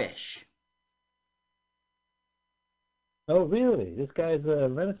Death Wish. Oh, really? This guy's a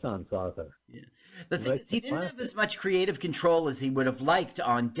Renaissance author. Yeah. The thing is, he didn't have as much creative control as he would have liked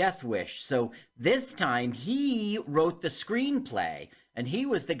on Death Wish. So this time he wrote the screenplay, and he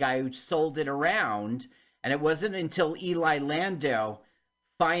was the guy who sold it around. And it wasn't until Eli Landau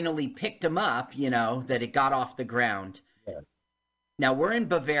finally picked him up, you know, that it got off the ground. Yeah. Now, we're in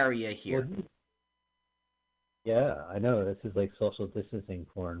Bavaria here. Well, yeah, I know. This is like social distancing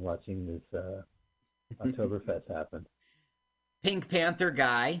porn, watching this Oktoberfest happen. Pink Panther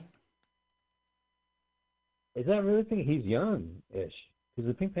guy. Is that really thing? He's young-ish. Because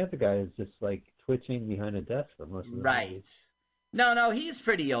the Pink Panther guy is just like twitching behind a desk for most of the Right. movie. No, he's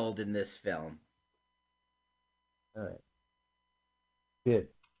pretty old in this film. All right. Good.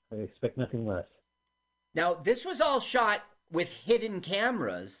 I expect nothing less. Now, this was all shot with hidden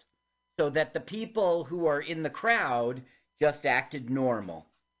cameras so that the people who are in the crowd just acted normal.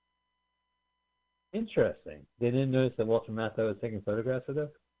 Interesting. They didn't notice that Walter Matthau was taking photographs of this?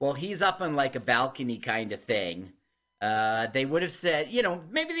 Well, he's up on like a balcony kind of thing. They would have said, you know,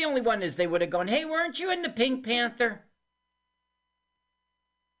 maybe the only one is they would have gone, hey, weren't you in the Pink Panther?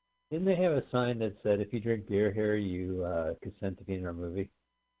 Didn't they have a sign that said, if you drink beer here, you consent to be in our movie?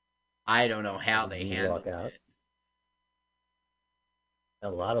 I don't know how they handled walk out. it. A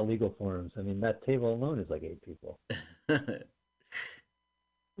lot of legal forms. I mean, that table alone is like 8 people.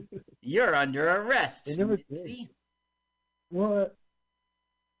 You're under arrest. They never Mitzi. did. What?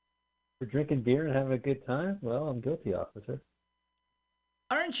 For drinking beer and having a good time? Well, I'm guilty, officer.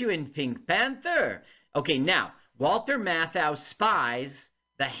 Aren't you in Pink Panther? Okay, now, Walter Matthau spies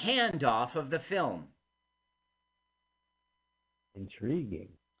the handoff of the film. Intriguing.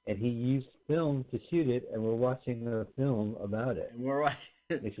 And he used film to shoot it, and we're watching a film about it. And we're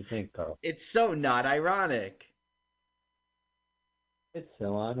Makes you think, Carl. It's so not ironic. It's so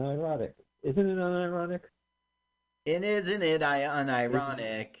unironic. Isn't it unironic? And isn't it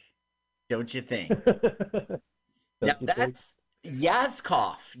unironic? Don't you think? Now that's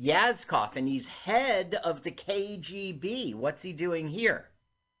Yazkov, and he's head of the KGB. What's he doing here?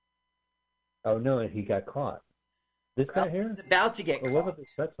 Oh, no, and he got caught. This guy here? He's about to get Or what caught. about the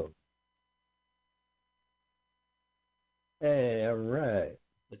pretzel? Hey, all right.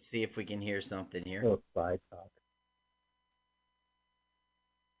 Let's see if we can hear something here. Little side talk.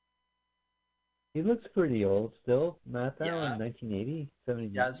 He looks pretty old still. Matthau Yeah. in 1980, He 70.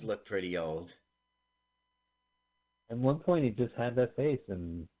 does look pretty old. At one point, he just had that face,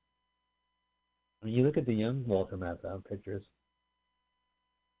 and when you look at the young Walter Matthau pictures,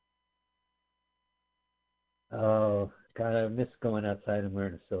 oh God, I miss going outside and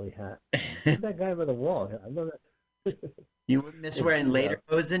wearing a silly hat. Look at that guy by the wall. I love that. You would miss wearing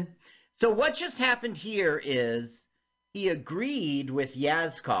lederhosen. So what just happened here is he agreed with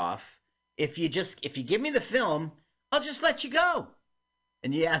Yazkov. If you give me the film, I'll just let you go.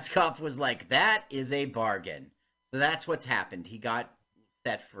 And Yazkov was like, that is a bargain. So that's what's happened. He got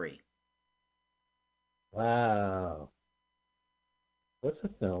set free. Wow. What's the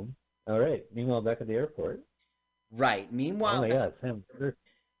film? All right. Meanwhile, back at the airport. Right. Meanwhile, oh my God, Sam.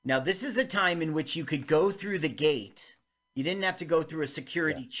 now this is a time in which you could go through the gate. You didn't have to go through a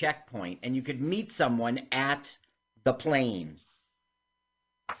security checkpoint, and you could meet someone at the plane.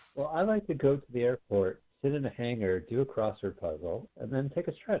 Well, I like to go to the airport, sit in a hangar, do a crossword puzzle, and then take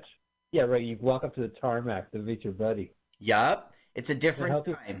a stretch. Yeah, right. You walk up to the tarmac to meet your buddy. Yup. It's a different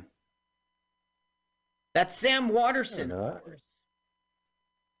time. That's Sam Waterston.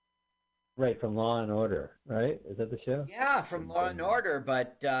 Right, from Law and Order, right? Is that the show? Yeah, from Law and Order,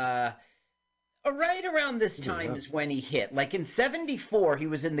 but right around this time is when he hit. Like in 1974, he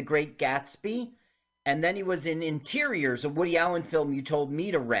was in The Great Gatsby, and then he was in Interiors, a Woody Allen film you told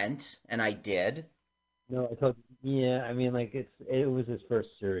me to rent, and I did. No, I told you. Yeah, I mean, like it was his first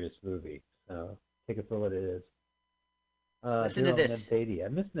serious movie, so take it for what it is. Listen to this. Ned Beatty. I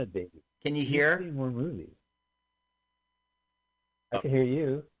miss Ned Beatty. Can you hear? See more movies. I can hear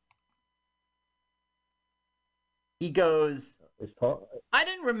you. He goes, Paul... I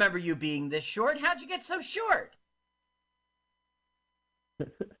didn't remember you being this short. How'd you get so short?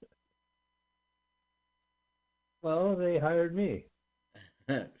 Well, they hired me.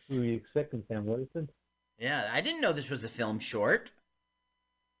 Who were you expecting, Sam Waterston? Yeah, I didn't know this was a film short.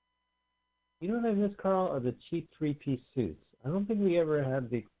 You know what I miss, Carl? Are the cheap three-piece suits. I don't think we ever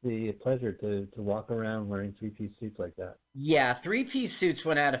had the pleasure to walk around wearing three-piece suits like that. Yeah, three-piece suits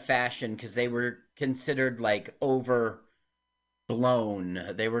went out of fashion because they were considered like overblown.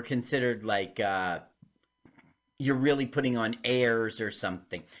 They were considered like you're really putting on airs or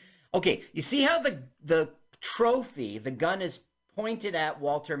something. Okay, you see how the trophy, the gun is pointed at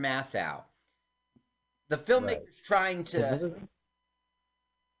Walter Matthau. The filmmaker's trying to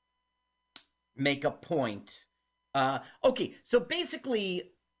make a point. Okay, so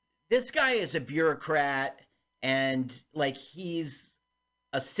basically, this guy is a bureaucrat, and like he's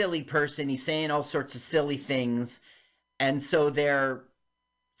a silly person. He's saying all sorts of silly things, and so they're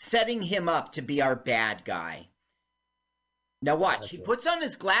setting him up to be our bad guy. Now watch, he puts on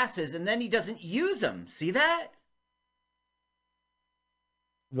his glasses and then he doesn't use them. See that?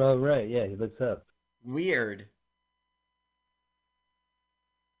 Well, right, yeah, he looks up. Weird.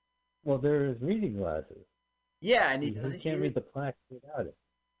 Well, they're his reading glasses. Yeah, and he can't read the plaque without it.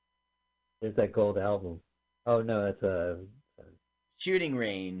 There's that gold album. Oh no, that's a shooting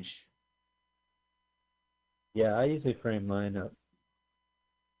range. Yeah, I usually frame mine up.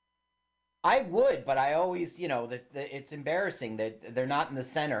 I would, but I always, it's embarrassing that they're not in the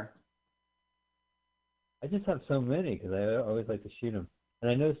center. I just have so many because I always like to shoot them. And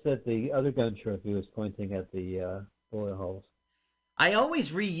I noticed that the other gun trophy was pointing at the bullet holes. I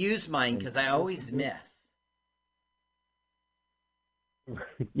always reuse mine because I always miss.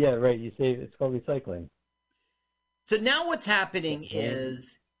 Yeah, right. You say it's called recycling. So now what's happening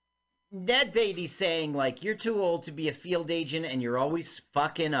is Ned Beatty's saying, like, you're too old to be a field agent and you're always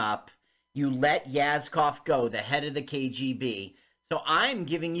fucking up. You let Yazkov go, the head of the KGB. So I'm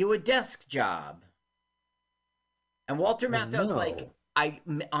giving you a desk job. And Walter Matthau's like, I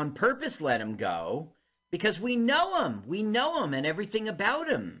on purpose let him go because we know him. We know him and everything about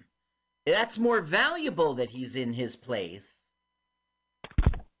him. That's more valuable that he's in his place.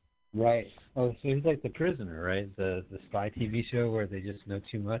 Right. Oh, so he's like the prisoner, right? The spy TV show where they just know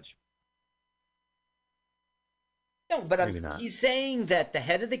too much. No, but he's saying that the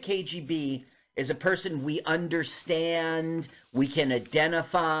head of the KGB is a person we understand, we can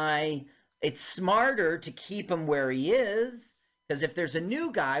identify. It's smarter to keep him where he is, because if there's a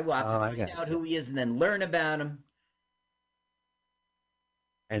new guy, we'll have to find out who he is and then learn about him.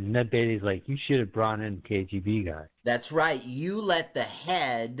 And Ned Beatty's like, you should have brought in KGB guy. That's right. You let the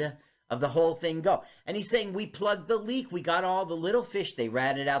head of the whole thing go. And he's saying, we plugged the leak. We got all the little fish. They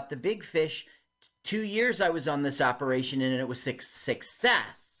ratted out the big fish. 2 years I was on this operation, and it was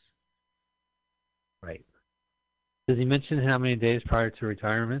success. Right. Does he mention how many days prior to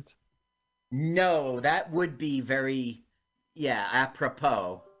retirement? No, that would be very,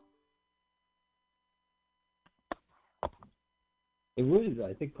 apropos. It would.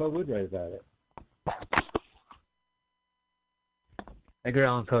 I think Poe would write about it. Edgar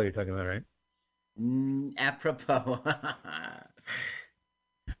Allan Poe you're talking about, right? Apropos.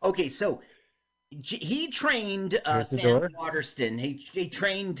 Okay, so he trained Sam Waterston. He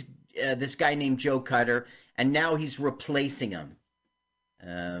trained this guy named Joe Cutter, and now he's replacing him.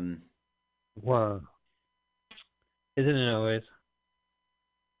 Wow. Isn't it always?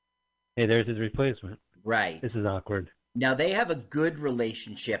 Hey, there's his replacement. Right. This is awkward. Now, they have a good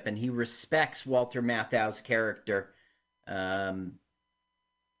relationship, and he respects Walter Matthau's character. And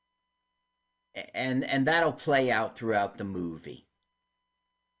that'll play out throughout the movie.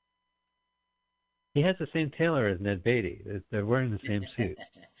 He has the same tailor as Ned Beatty. They're wearing the same suit.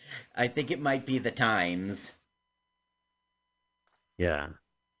 I think it might be the times. Yeah.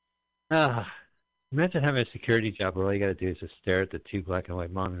 Imagine having a security job where all you got to do is just stare at the two black and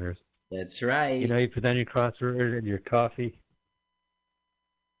white monitors. That's right. You put down your crossword and your coffee.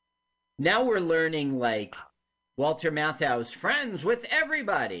 Now we're learning, like, Walter Matthau's friends with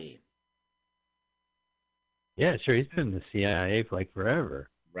everybody. Yeah, sure. He's been in the CIA for like forever.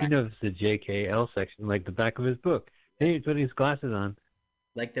 Right. He knows the JKL section like the back of his book. Hey, he's putting his glasses on.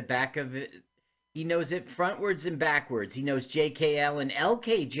 Like the back of it. He knows it frontwards and backwards. He knows JKL and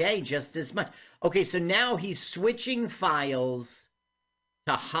LKJ just as much. Okay, so now he's switching files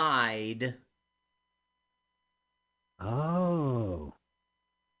to hide. Oh.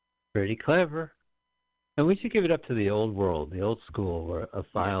 Pretty clever. And we should give it up to the old world, the old school of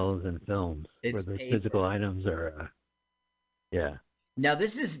files and films, where the physical items are, yeah. Now,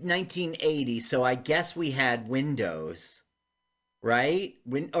 this is 1980, so I guess we had Windows, right?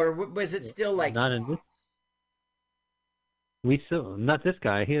 Or was it still like... Not in this... Not this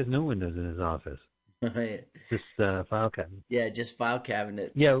guy. He has no windows in his office. Just file cabinet. Yeah, just file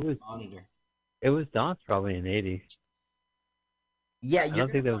cabinet. Yeah, it was... Monitor. It was DOS probably in 80. Yeah, I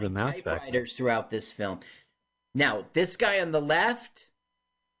don't think there was a mouse back then. Throughout this film. Now, this guy on the left,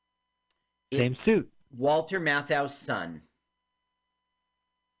 same suit. Walter Matthau's son.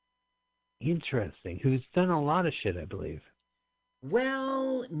 Interesting. Who's done a lot of shit, I believe.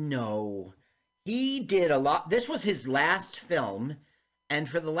 Well, no. He did a lot. This was his last film, And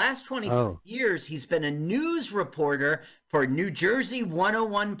for the last 25 years, he's been a news reporter for New Jersey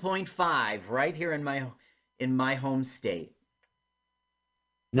 101.5, right here in my home state.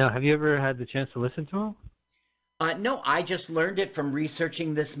 Now, have you ever had the chance to listen to him? No, I just learned it from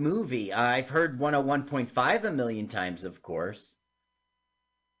researching this movie. I've heard 101.5 a million times, of course.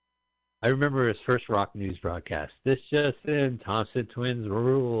 I remember his first rock news broadcast. This just in, Thompson Twins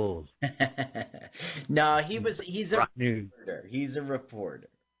rules. No, he's a rock news. reporter. He's a reporter.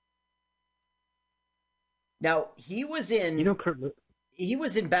 Now, he was in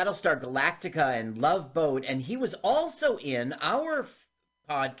Battlestar Galactica and Love Boat, and he was also in our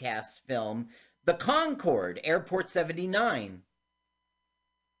podcast film, The Concorde, Airport 79.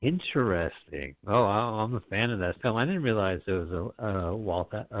 Interesting. Oh, I'm a fan of that film. I didn't realize there was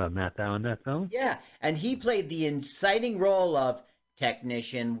a Matt Thau in that film. Yeah, and he played the inciting role of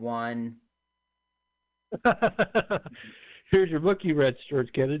Technician 1. Here's your book you read,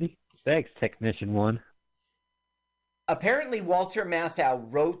 George Kennedy. Thanks, Technician 1. Apparently, Walter Matthau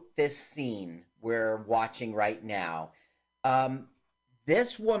wrote this scene we're watching right now.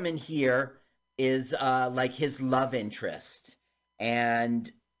 This woman here is like his love interest,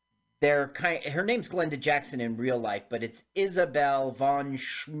 and her name's Glenda Jackson in real life, but it's Isabel von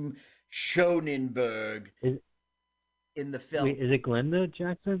Schonenberg in the film. Wait, is it Glenda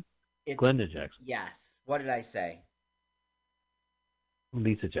Jackson? It's Glenda Jackson. Yes. What did I say?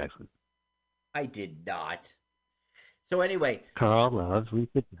 Lisa Jackson. I did not. So anyway. Carl loves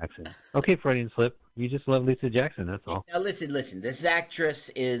Lisa Jackson. Okay, Freudian slip. You just love Lisa Jackson, that's all. Now listen. This actress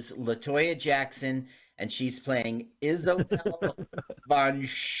is LaToya Jackson, and she's playing Isabel von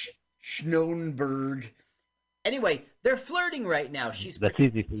Schonenberg. Anyway, they're flirting right now. That's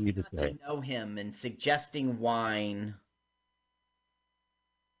easy for you to say. To know him and suggesting wine.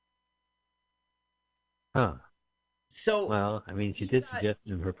 Huh. So, well, I mean, she did suggest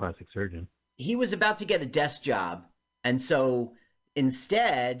him her plastic surgeon. He was about to get a desk job, and so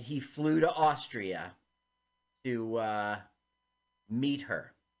instead he flew to Austria to meet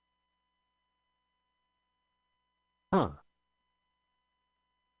her. Huh.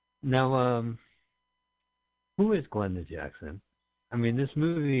 Now, who is Glenda Jackson? I mean, this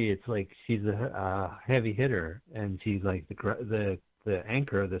movie, it's like she's a heavy hitter, and she's like the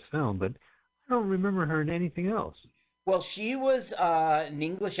anchor of this film, but I don't remember her in anything else. Well, she was an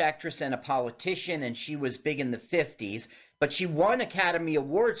English actress and a politician, and she was big in the 50s, but she won Academy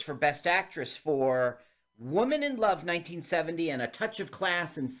Awards for Best Actress for Woman in Love 1970 and A Touch of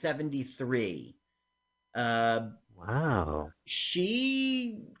Class in 73. Wow.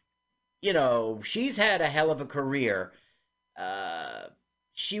 She's had a hell of a career.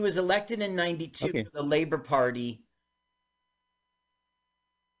 She was elected in 92 for the Labour Party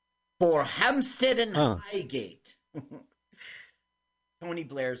for Hampstead and Highgate. Tony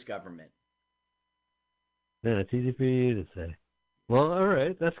Blair's government. Yeah, it's easy for you to say. Well, all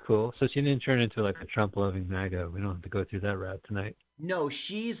right, that's cool. So she didn't turn into like a Trump-loving MAGA. We don't have to go through that route tonight. No,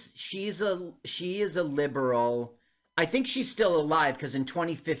 she is a liberal. I think she's still alive because in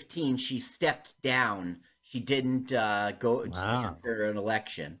 2015 she stepped down. She didn't go stand for an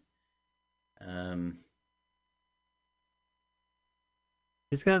election.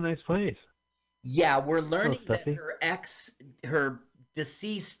 She's got a nice place. Yeah, we're learning that her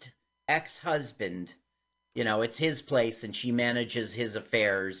deceased ex-husband, it's his place, and she manages his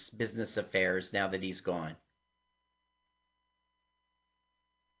business affairs, now that he's gone.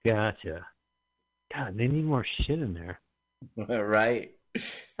 Gotcha. God, they need more shit in there. Right.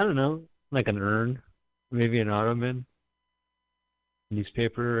 I don't know, like an urn, maybe an ottoman,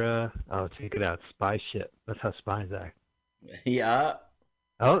 newspaper. Take it out. Spy shit. That's how spies act. Yeah.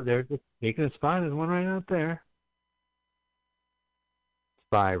 Oh, they're just taking a spy. There's one right out there.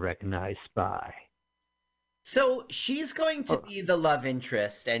 Spy, recognize spy. So she's going to be the love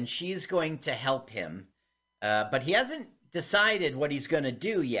interest, and she's going to help him. But he hasn't decided what he's going to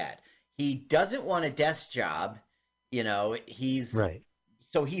do yet. He doesn't want a desk job. He's right.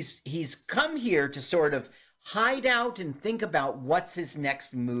 So he's come here to sort of hide out and think about what's his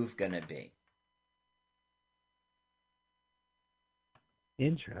next move going to be.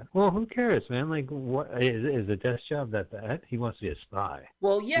 Interesting. Well, who cares, man? Like, what is a desk job that bad? He wants to be a spy.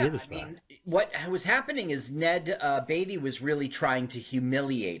 Well, yeah. I mean, what was happening is Ned Beatty was really trying to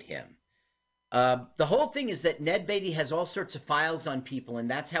humiliate him. The whole thing is that Ned Beatty has all sorts of files on people, and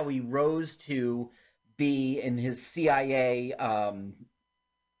that's how he rose to be in his CIA.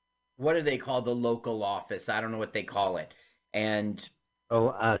 What do they call the local office? I don't know what they call it. And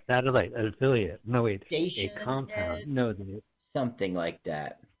satellite, an affiliate. No, wait, station a compound. No, something like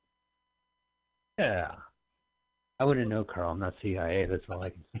that. Yeah. I wouldn't know, Carl. I'm not CIA. That's all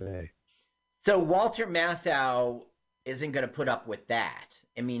I can say. So Walter Matthau isn't going to put up with that.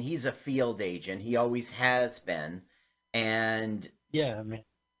 I mean, he's a field agent. He always has been. And yeah, I mean,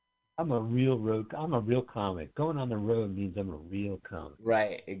 I'm a real comic. Going on the road means I'm a real comic.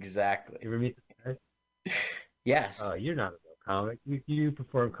 Right, exactly. You ever meet the guy? Yes. Oh, you're not a real comic. You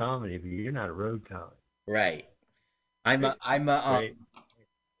perform comedy, but you're not a road comic. Right. I'm a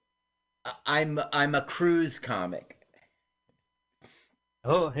cruise comic.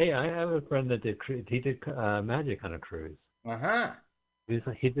 Oh, hey, I have a friend that did magic on a cruise.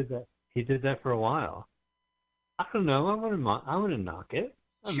 He did that. He did that for a while. I don't know. I wouldn't knock it.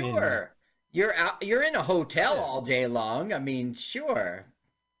 Sure. You're in a hotel all day long. I mean, sure.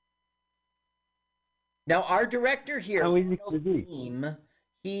 Now our director here, Neem,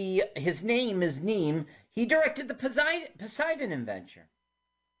 his name is Neem. He directed the Poseidon Adventure.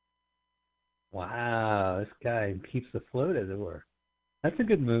 Wow, this guy keeps afloat, as it were. That's a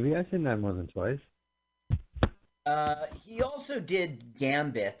good movie. I've seen that more than twice. He also did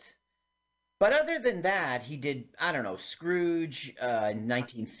Gambit. But other than that, he did, I don't know, Scrooge in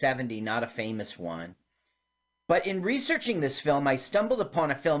 1970, not a famous one. But in researching this film, I stumbled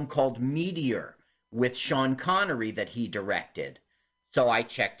upon a film called Meteor with Sean Connery that he directed. So I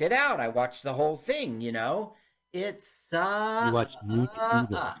checked it out. I watched the whole thing, you know. It sucked. You watched Meteor?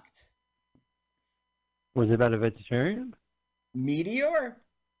 Was it about a vegetarian? Meteor?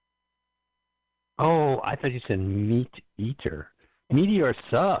 Oh, I thought you said meat eater. Meteor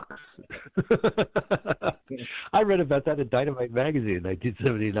sucks. I read about that in Dynamite magazine in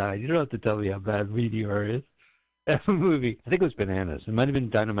 1979. You don't have to tell me how bad Meteor is. That movie, I think it was Bananas. It might have been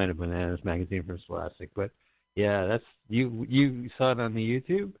Dynamite or Bananas magazine from Scholastic, but yeah, that's you saw it on the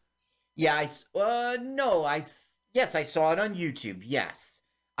YouTube? Yeah, yes, I saw it on YouTube. Yes.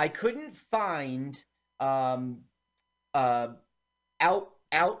 I couldn't find Outland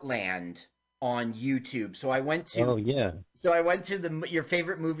on YouTube, so I went to your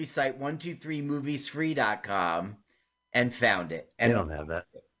favorite movie site 123moviesfree.com and found it. And they don't have that.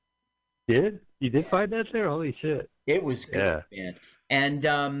 You did find that there? Holy shit! It was good, man. And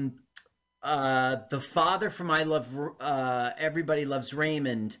the father from Everybody Loves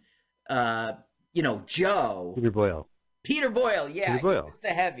Raymond, Joe. Peter Boyle. Peter Boyle, yeah, Peter Boyle. He was the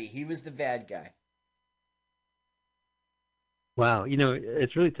heavy. He was the bad guy. Wow,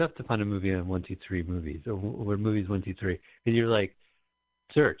 it's really tough to find a movie on 123 movies or movies 123, and you're like,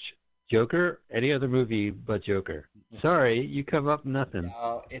 search Joker, any other movie but Joker. Sorry, you come up nothing.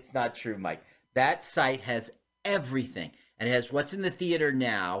 No, it's not true, Mike. That site has everything, and it has what's in the theater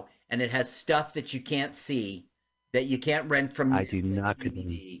now, and it has stuff that you can't see, that you can't rent from. I do not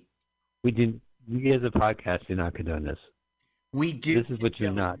condone. We as a podcast do not condone this. We do. This is what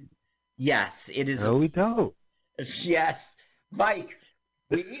you're not. Yes, it is. No, we don't. Yes. Mike,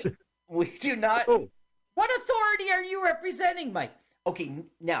 we do not. What authority are you representing, Mike? Okay,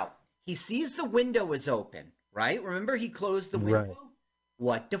 now he sees the window is open, right? Remember, he closed the window. Right.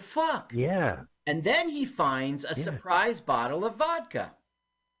 What the fuck? Yeah. And then he finds a surprise bottle of vodka.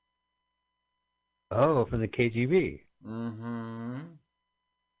 Oh, from the KGB. Mm-hmm.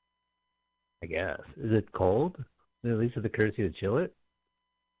 I guess. Is it cold? At least with the courtesy to chill it.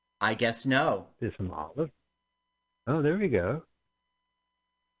 I guess no. There's some olive. Oh, there we go.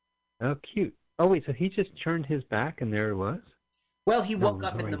 Oh, cute. Oh, wait, so he just turned his back and there it was? Well, he woke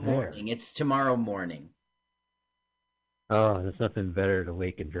up in the morning. There. It's tomorrow morning. Oh, there's nothing better to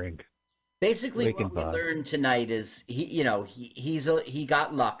wake and drink. Basically, what we learned tonight is he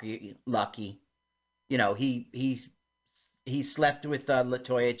got lucky. He slept with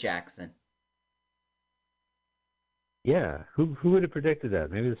LaToya Jackson. Yeah, who would have predicted that?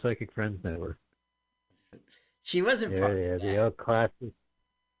 Maybe the Psychic Friends Network. She wasn't. Yeah, the old classic.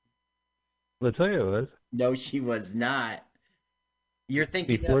 LaToya was. No, she was not. You're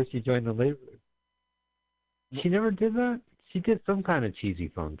thinking before she joined the labor. She never did that. She did some kind of cheesy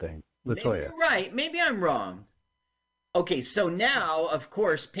phone thing. LaToya. Maybe you're right. Maybe I'm wrong. Okay, so now, of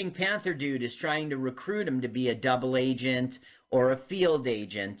course, Pink Panther dude is trying to recruit him to be a double agent or a field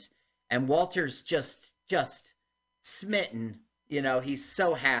agent, and Walter's just smitten. He's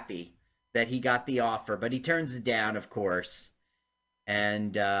so happy that he got the offer, but he turns it down, of course.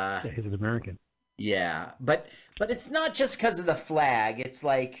 And he's an American. Yeah, but it's not just because of the flag. It's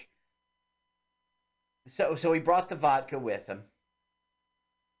like so he brought the vodka with him.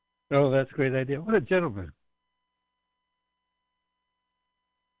 Oh, that's a great idea. What a gentleman.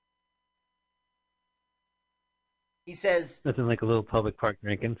 He says nothing like a little public park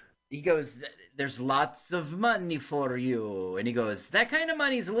drinking. He goes, there's lots of money for you. And he goes, that kind of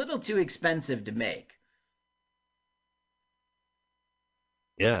money is a little too expensive to make.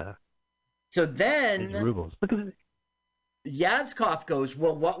 Yeah. So then rubles. Look at it. Yazkov goes,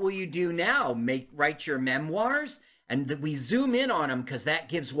 well, what will you do now? Write your memoirs? And we zoom in on him because that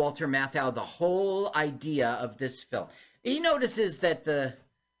gives Walter Matthau the whole idea of this film. He notices that the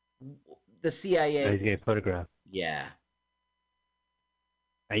CIA... He's getting photographed. Yeah.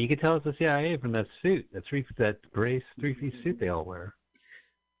 And you can tell it's the CIA from that suit, that gray three-piece suit they all wear.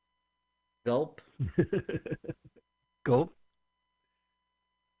 Gulp. Gulp.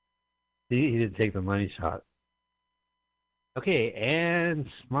 He didn't take the money shot. Okay, and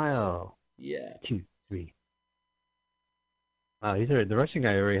smile. Yeah. 2, 3. Wow, the Russian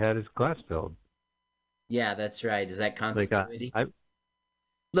guy already had his glass filled. Yeah, that's right. Is that continuity?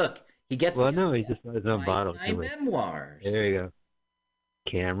 Look, he gets... Well, no, he just got his own bottle. My memoirs. There you go.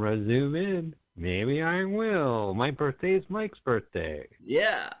 Camera zoom in. Maybe I will. My birthday is Mike's birthday.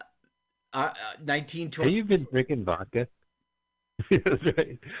 Yeah. 1920. Have you been drinking vodka? That's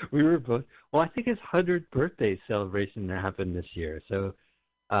right. We were both. Well, I think his 100th birthday celebration happened this year. So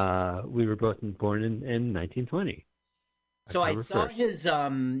we were both born in 1920. So I saw his,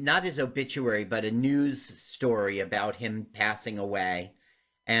 not his obituary, but a news story about him passing away.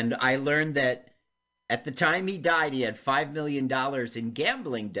 And I learned that at the time he died, he had $5 million in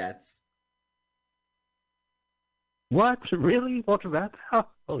gambling debts. What? Really? Walter Matthau?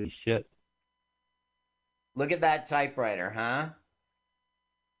 Holy shit. Look at that typewriter, huh?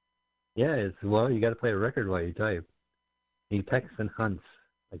 Yeah, you got to play a record while you type. He pecks and hunts,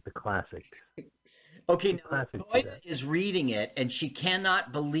 like the classics. Okay, now Toya is reading it, and she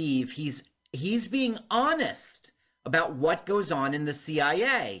cannot believe he's being honest about what goes on in the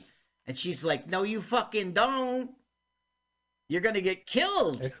CIA. And she's like, no, you fucking don't. You're going to get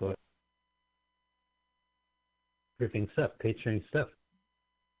killed. Excellent. Gripping stuff, page-turning stuff.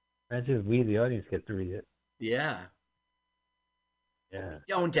 Imagine if we, the audience, get to read it. Yeah. Yeah.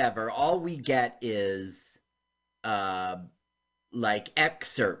 We don't ever. All we get is, like,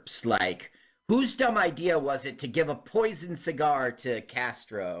 excerpts, like, whose dumb idea was it to give a poison cigar to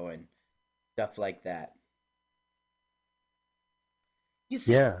Castro and stuff like that. You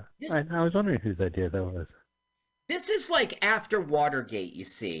see, yeah, I was wondering whose idea that was. This is like after Watergate, you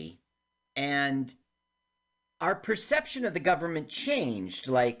see, and our perception of the government changed.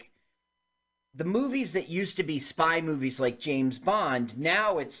 Like, the movies that used to be spy movies like James Bond,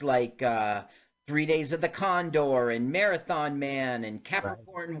 now it's like 3 Days of the Condor and Marathon Man and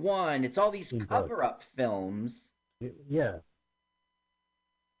Capricorn 1. It's all these cover-up films. Yeah.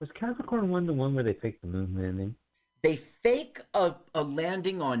 Was Capricorn 1 the one where they faked the moon landing? They fake a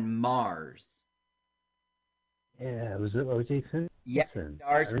landing on Mars. Yeah, was it O.J. Simpson? Yeah,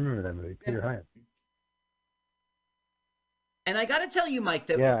 I remember that movie. Peter Hyam. And I got to tell you, Mike,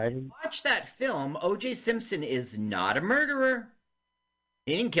 that when you watch that film, O.J. Simpson is not a murderer.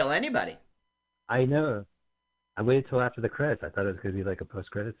 He didn't kill anybody. I know. I waited till after the credits. I thought it was going to be like a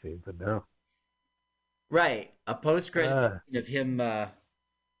post-credit scene, but no. Right. A post-credit scene of him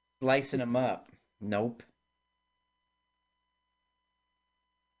slicing him up. Nope.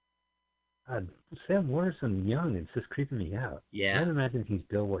 Sam Waterston young, it's just creeping me out. Yeah. I can't imagine he's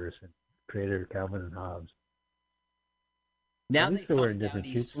Bill Waterston, creator of Calvin and Hobbes. Now they find out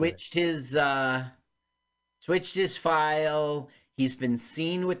he switched his file. He's been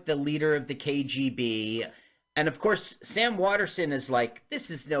seen with the leader of the KGB. And of course, Sam Waterston is like,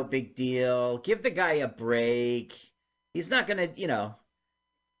 this is no big deal. Give the guy a break. He's not going to,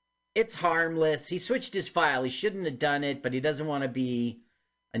 it's harmless. He switched his file. He shouldn't have done it, but he doesn't want to be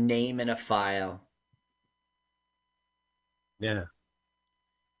a name in a file. Yeah.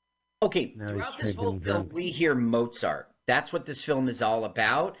 Okay, throughout this whole film, we hear Mozart. That's what this film is all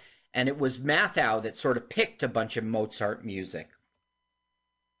about. And it was Matthau that sort of picked a bunch of Mozart music.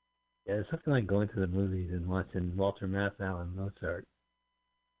 Yeah, it's something like going to the movies and watching Walter Matthau and Mozart.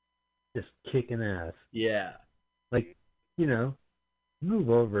 Just kicking ass. Yeah. Like, move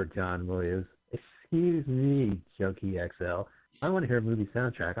over, John Williams. Excuse me, Junkie XL. I want to hear a movie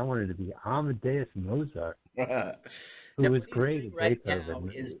soundtrack. I wanted it to be Amadeus Mozart, who was great at Beethoven.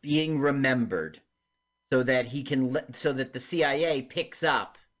 Now is being remembered, so that so that the CIA picks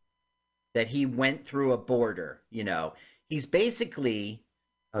up that he went through a border. He's basically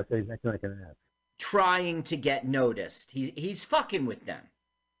trying to get noticed. He's fucking with them.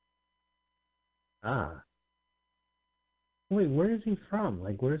 Ah. Wait, where is he from?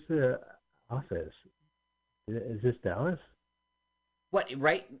 Like, where's the office? Is this Dallas? What,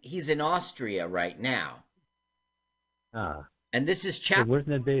 right? He's in Austria right now. Ah. And this is chapter where's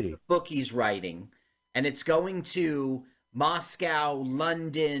Ned Beatty? Book he's writing. And it's going to Moscow,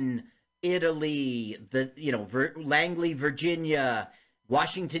 London, Italy, Langley, Virginia,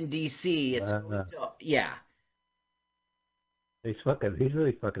 Washington, D.C. It's yeah. He's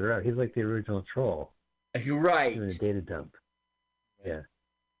really fucking around. He's like the original troll. You're right. Doing a data dump. Yeah.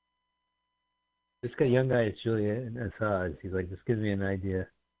 This young guy is Julian Assange. He's like, this gives me an idea.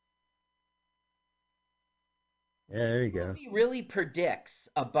 Yeah, there you go. He really predicts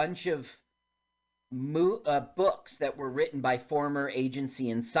a bunch of books that were written by former agency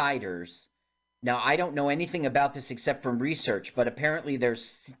insiders. Now, I don't know anything about this except from research, but apparently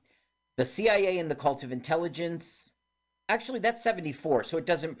there's the CIA and the Cult of Intelligence. Actually, that's 74, so it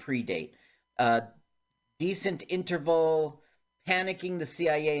doesn't predate. Decent Interval, Panicking the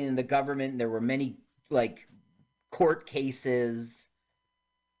CIA and the Government. There were many, court cases.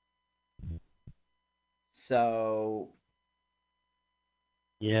 So...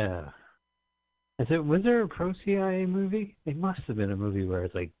 Yeah. Was there a pro-CIA movie? It must have been a movie where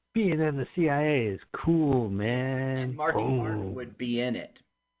it's like, being in the CIA is cool, man. And Marky Mark would be in it.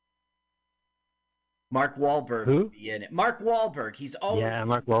 Mark Wahlberg would be in it. Mark Wahlberg. He's always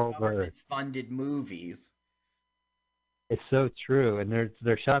Mark Wahlberg. Government-funded movies. It's so true, and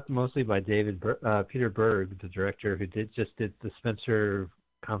they're shot mostly by Peter Berg, the director who just did the Spencer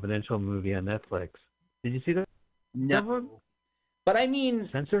Confidential movie on Netflix. Did you see that? No. But I mean,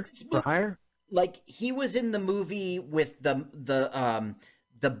 Censor for Hire. He was in the movie with the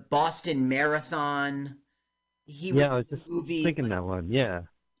Boston Marathon. He was I was just thinking that one. Yeah.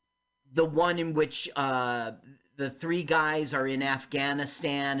 The one in which the three guys are in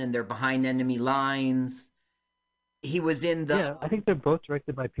Afghanistan and they're behind enemy lines. He was in the... Yeah, I think they're both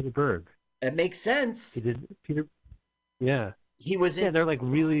directed by Peter Berg. It makes sense. He did Peter... Yeah. He was in... Yeah, they're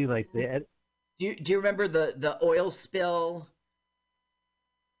really Do you remember the oil spill?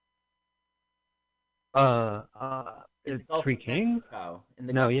 Three Kings?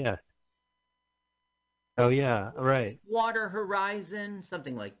 No, yeah. Oh, yeah, right. Deepwater Horizon,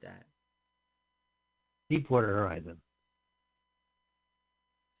 something like that. Deepwater Horizon.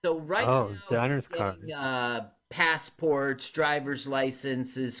 So now, Diners he's getting passports, driver's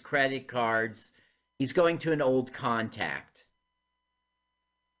licenses, credit cards. He's going to an old contact.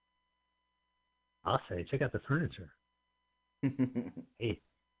 I'll say, check out the furniture. Hey,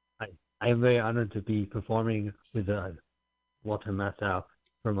 I am very honored to be performing with Walter Matthau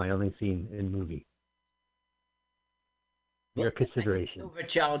for my only scene in movie. Your consideration.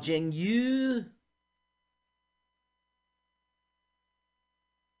 Overcharging you.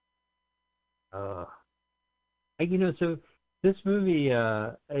 So this movie,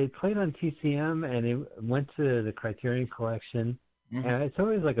 it played on TCM and it went to the Criterion Collection, and it's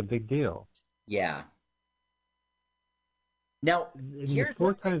always a big deal. Yeah. Now, here's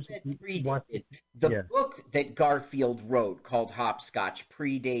what predated. The book that Garfield wrote, called Hopscotch,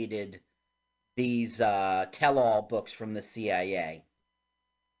 predated these tell-all books from the CIA.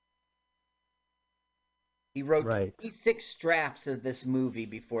 He wrote 26 drafts of this movie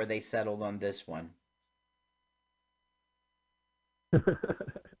before they settled on this one.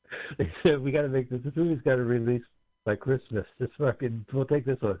 They said, we got to make this movie's got to release by Christmas. We'll take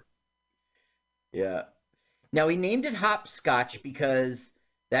this one. Yeah. Now, he named it Hopscotch because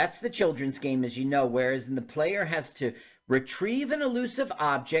that's the children's game, as you know, whereas the player has to retrieve an elusive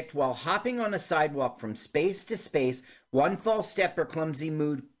object while hopping on a sidewalk from space to space. One false step or clumsy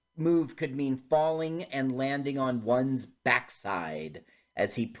move could mean falling and landing on one's backside,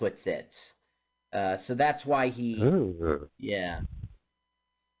 as he puts it. So that's why he... Ooh. Yeah.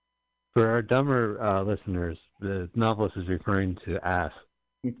 For our dumber listeners, the novelist is referring to ass.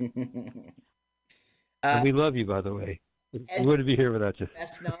 And we love you, by the way. We wouldn't be here without you.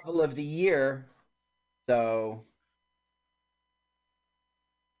 Best novel of the year. So...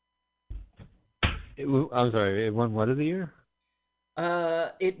 I'm sorry, it won what of the year?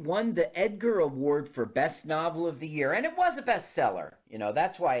 It won the Edgar Award for Best Novel of the Year, and it was a bestseller.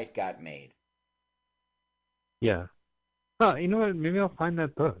 That's why it got made. Yeah. Oh, you know what? Maybe I'll find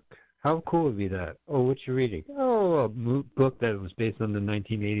that book. How cool would be that? Oh, what you reading? Oh, a book that was based on the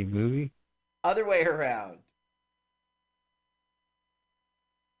 1980 movie? Other way around.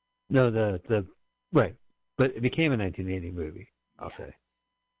 No, right. But it became a 1980 movie, I'll say.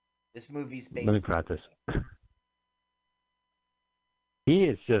 This movie's based... Let me practice. He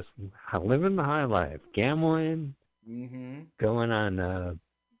is just living the high life, gambling, going on,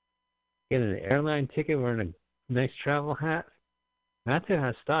 getting an airline ticket, wearing a nice travel hat. Matthau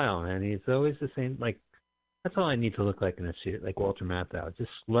has style, man. He's always the same. That's all I need to look like in a suit, like Walter Matthau.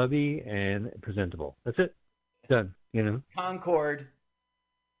 Just slubby and presentable. That's it. Done. Concord.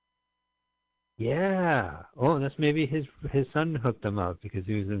 Yeah. Oh, that's maybe his son hooked him up because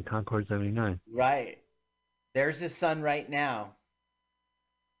he was in Concord 79. Right. There's his son right now.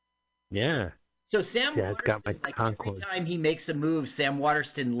 Yeah. So Sam Yeah, it's got my Waterston, like Concord. every time he makes a move, Sam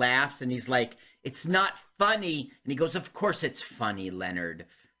Waterston laughs and he's like, "It's not funny," and he goes, "Of course it's funny, Leonard."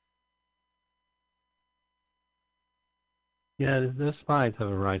 Yeah, the spies have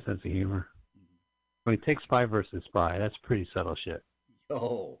a right sense of humor. When you take Spy versus Spy, that's pretty subtle shit.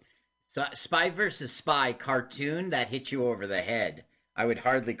 Oh, so Spy versus Spy cartoon that hit you over the head. I would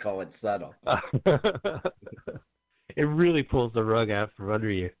hardly call it subtle. It really pulls the rug out from under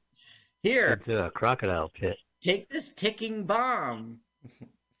you. Here, into a crocodile pit. Take this ticking bomb.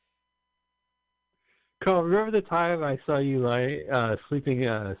 Carl, remember the time I saw you sleeping,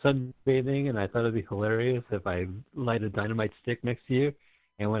 sunbathing, and I thought it'd be hilarious if I light a dynamite stick next to you,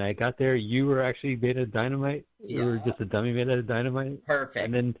 and when I got there, you were actually made of dynamite. Yeah. You were just a dummy made out of dynamite. Perfect.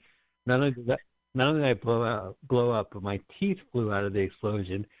 And then not only did I blow up, but my teeth flew out of the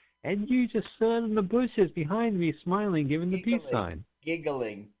explosion, and you just stood in the bushes behind me, smiling, giving the peace sign.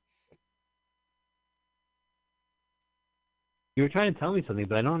 Giggling. You were trying to tell me something,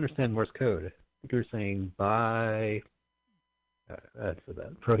 but I don't understand Morse code. I think you were saying bye. That's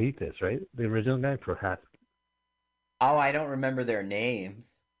that. Prohithus, right? The original guy, Prohithus. Oh, I don't remember their names.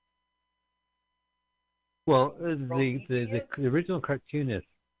 Well, the original cartoonist.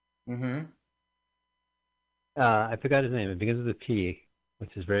 Mm-hmm. I forgot his name. It begins with a P,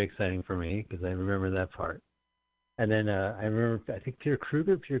 which is very exciting for me because I remember that part. And then I remember, I think Peter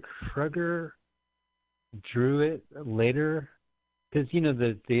Kruger drew it later. Because, you know,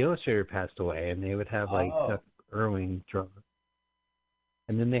 the illustrator passed away, and they would have, like, Chuck Irwin draw.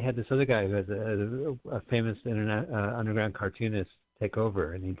 And then they had this other guy who has a famous underground cartoonist take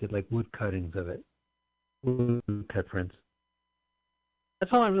over, and he did, like, wood cuttings of it. Woodcut prints.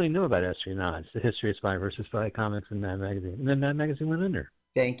 That's all I really know about astronauts, the history of Spy versus Spy comics and Mad Magazine. And then Mad Magazine went under.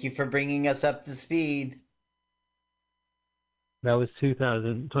 Thank you for bringing us up to speed. That was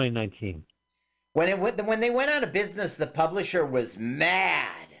 2019. When they went out of business, the publisher was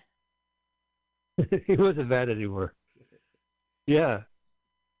mad. He wasn't mad anymore. Yeah.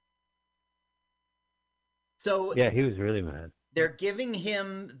 So yeah, he was really mad. They're giving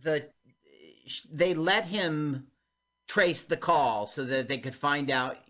him they let him trace the call so that they could find out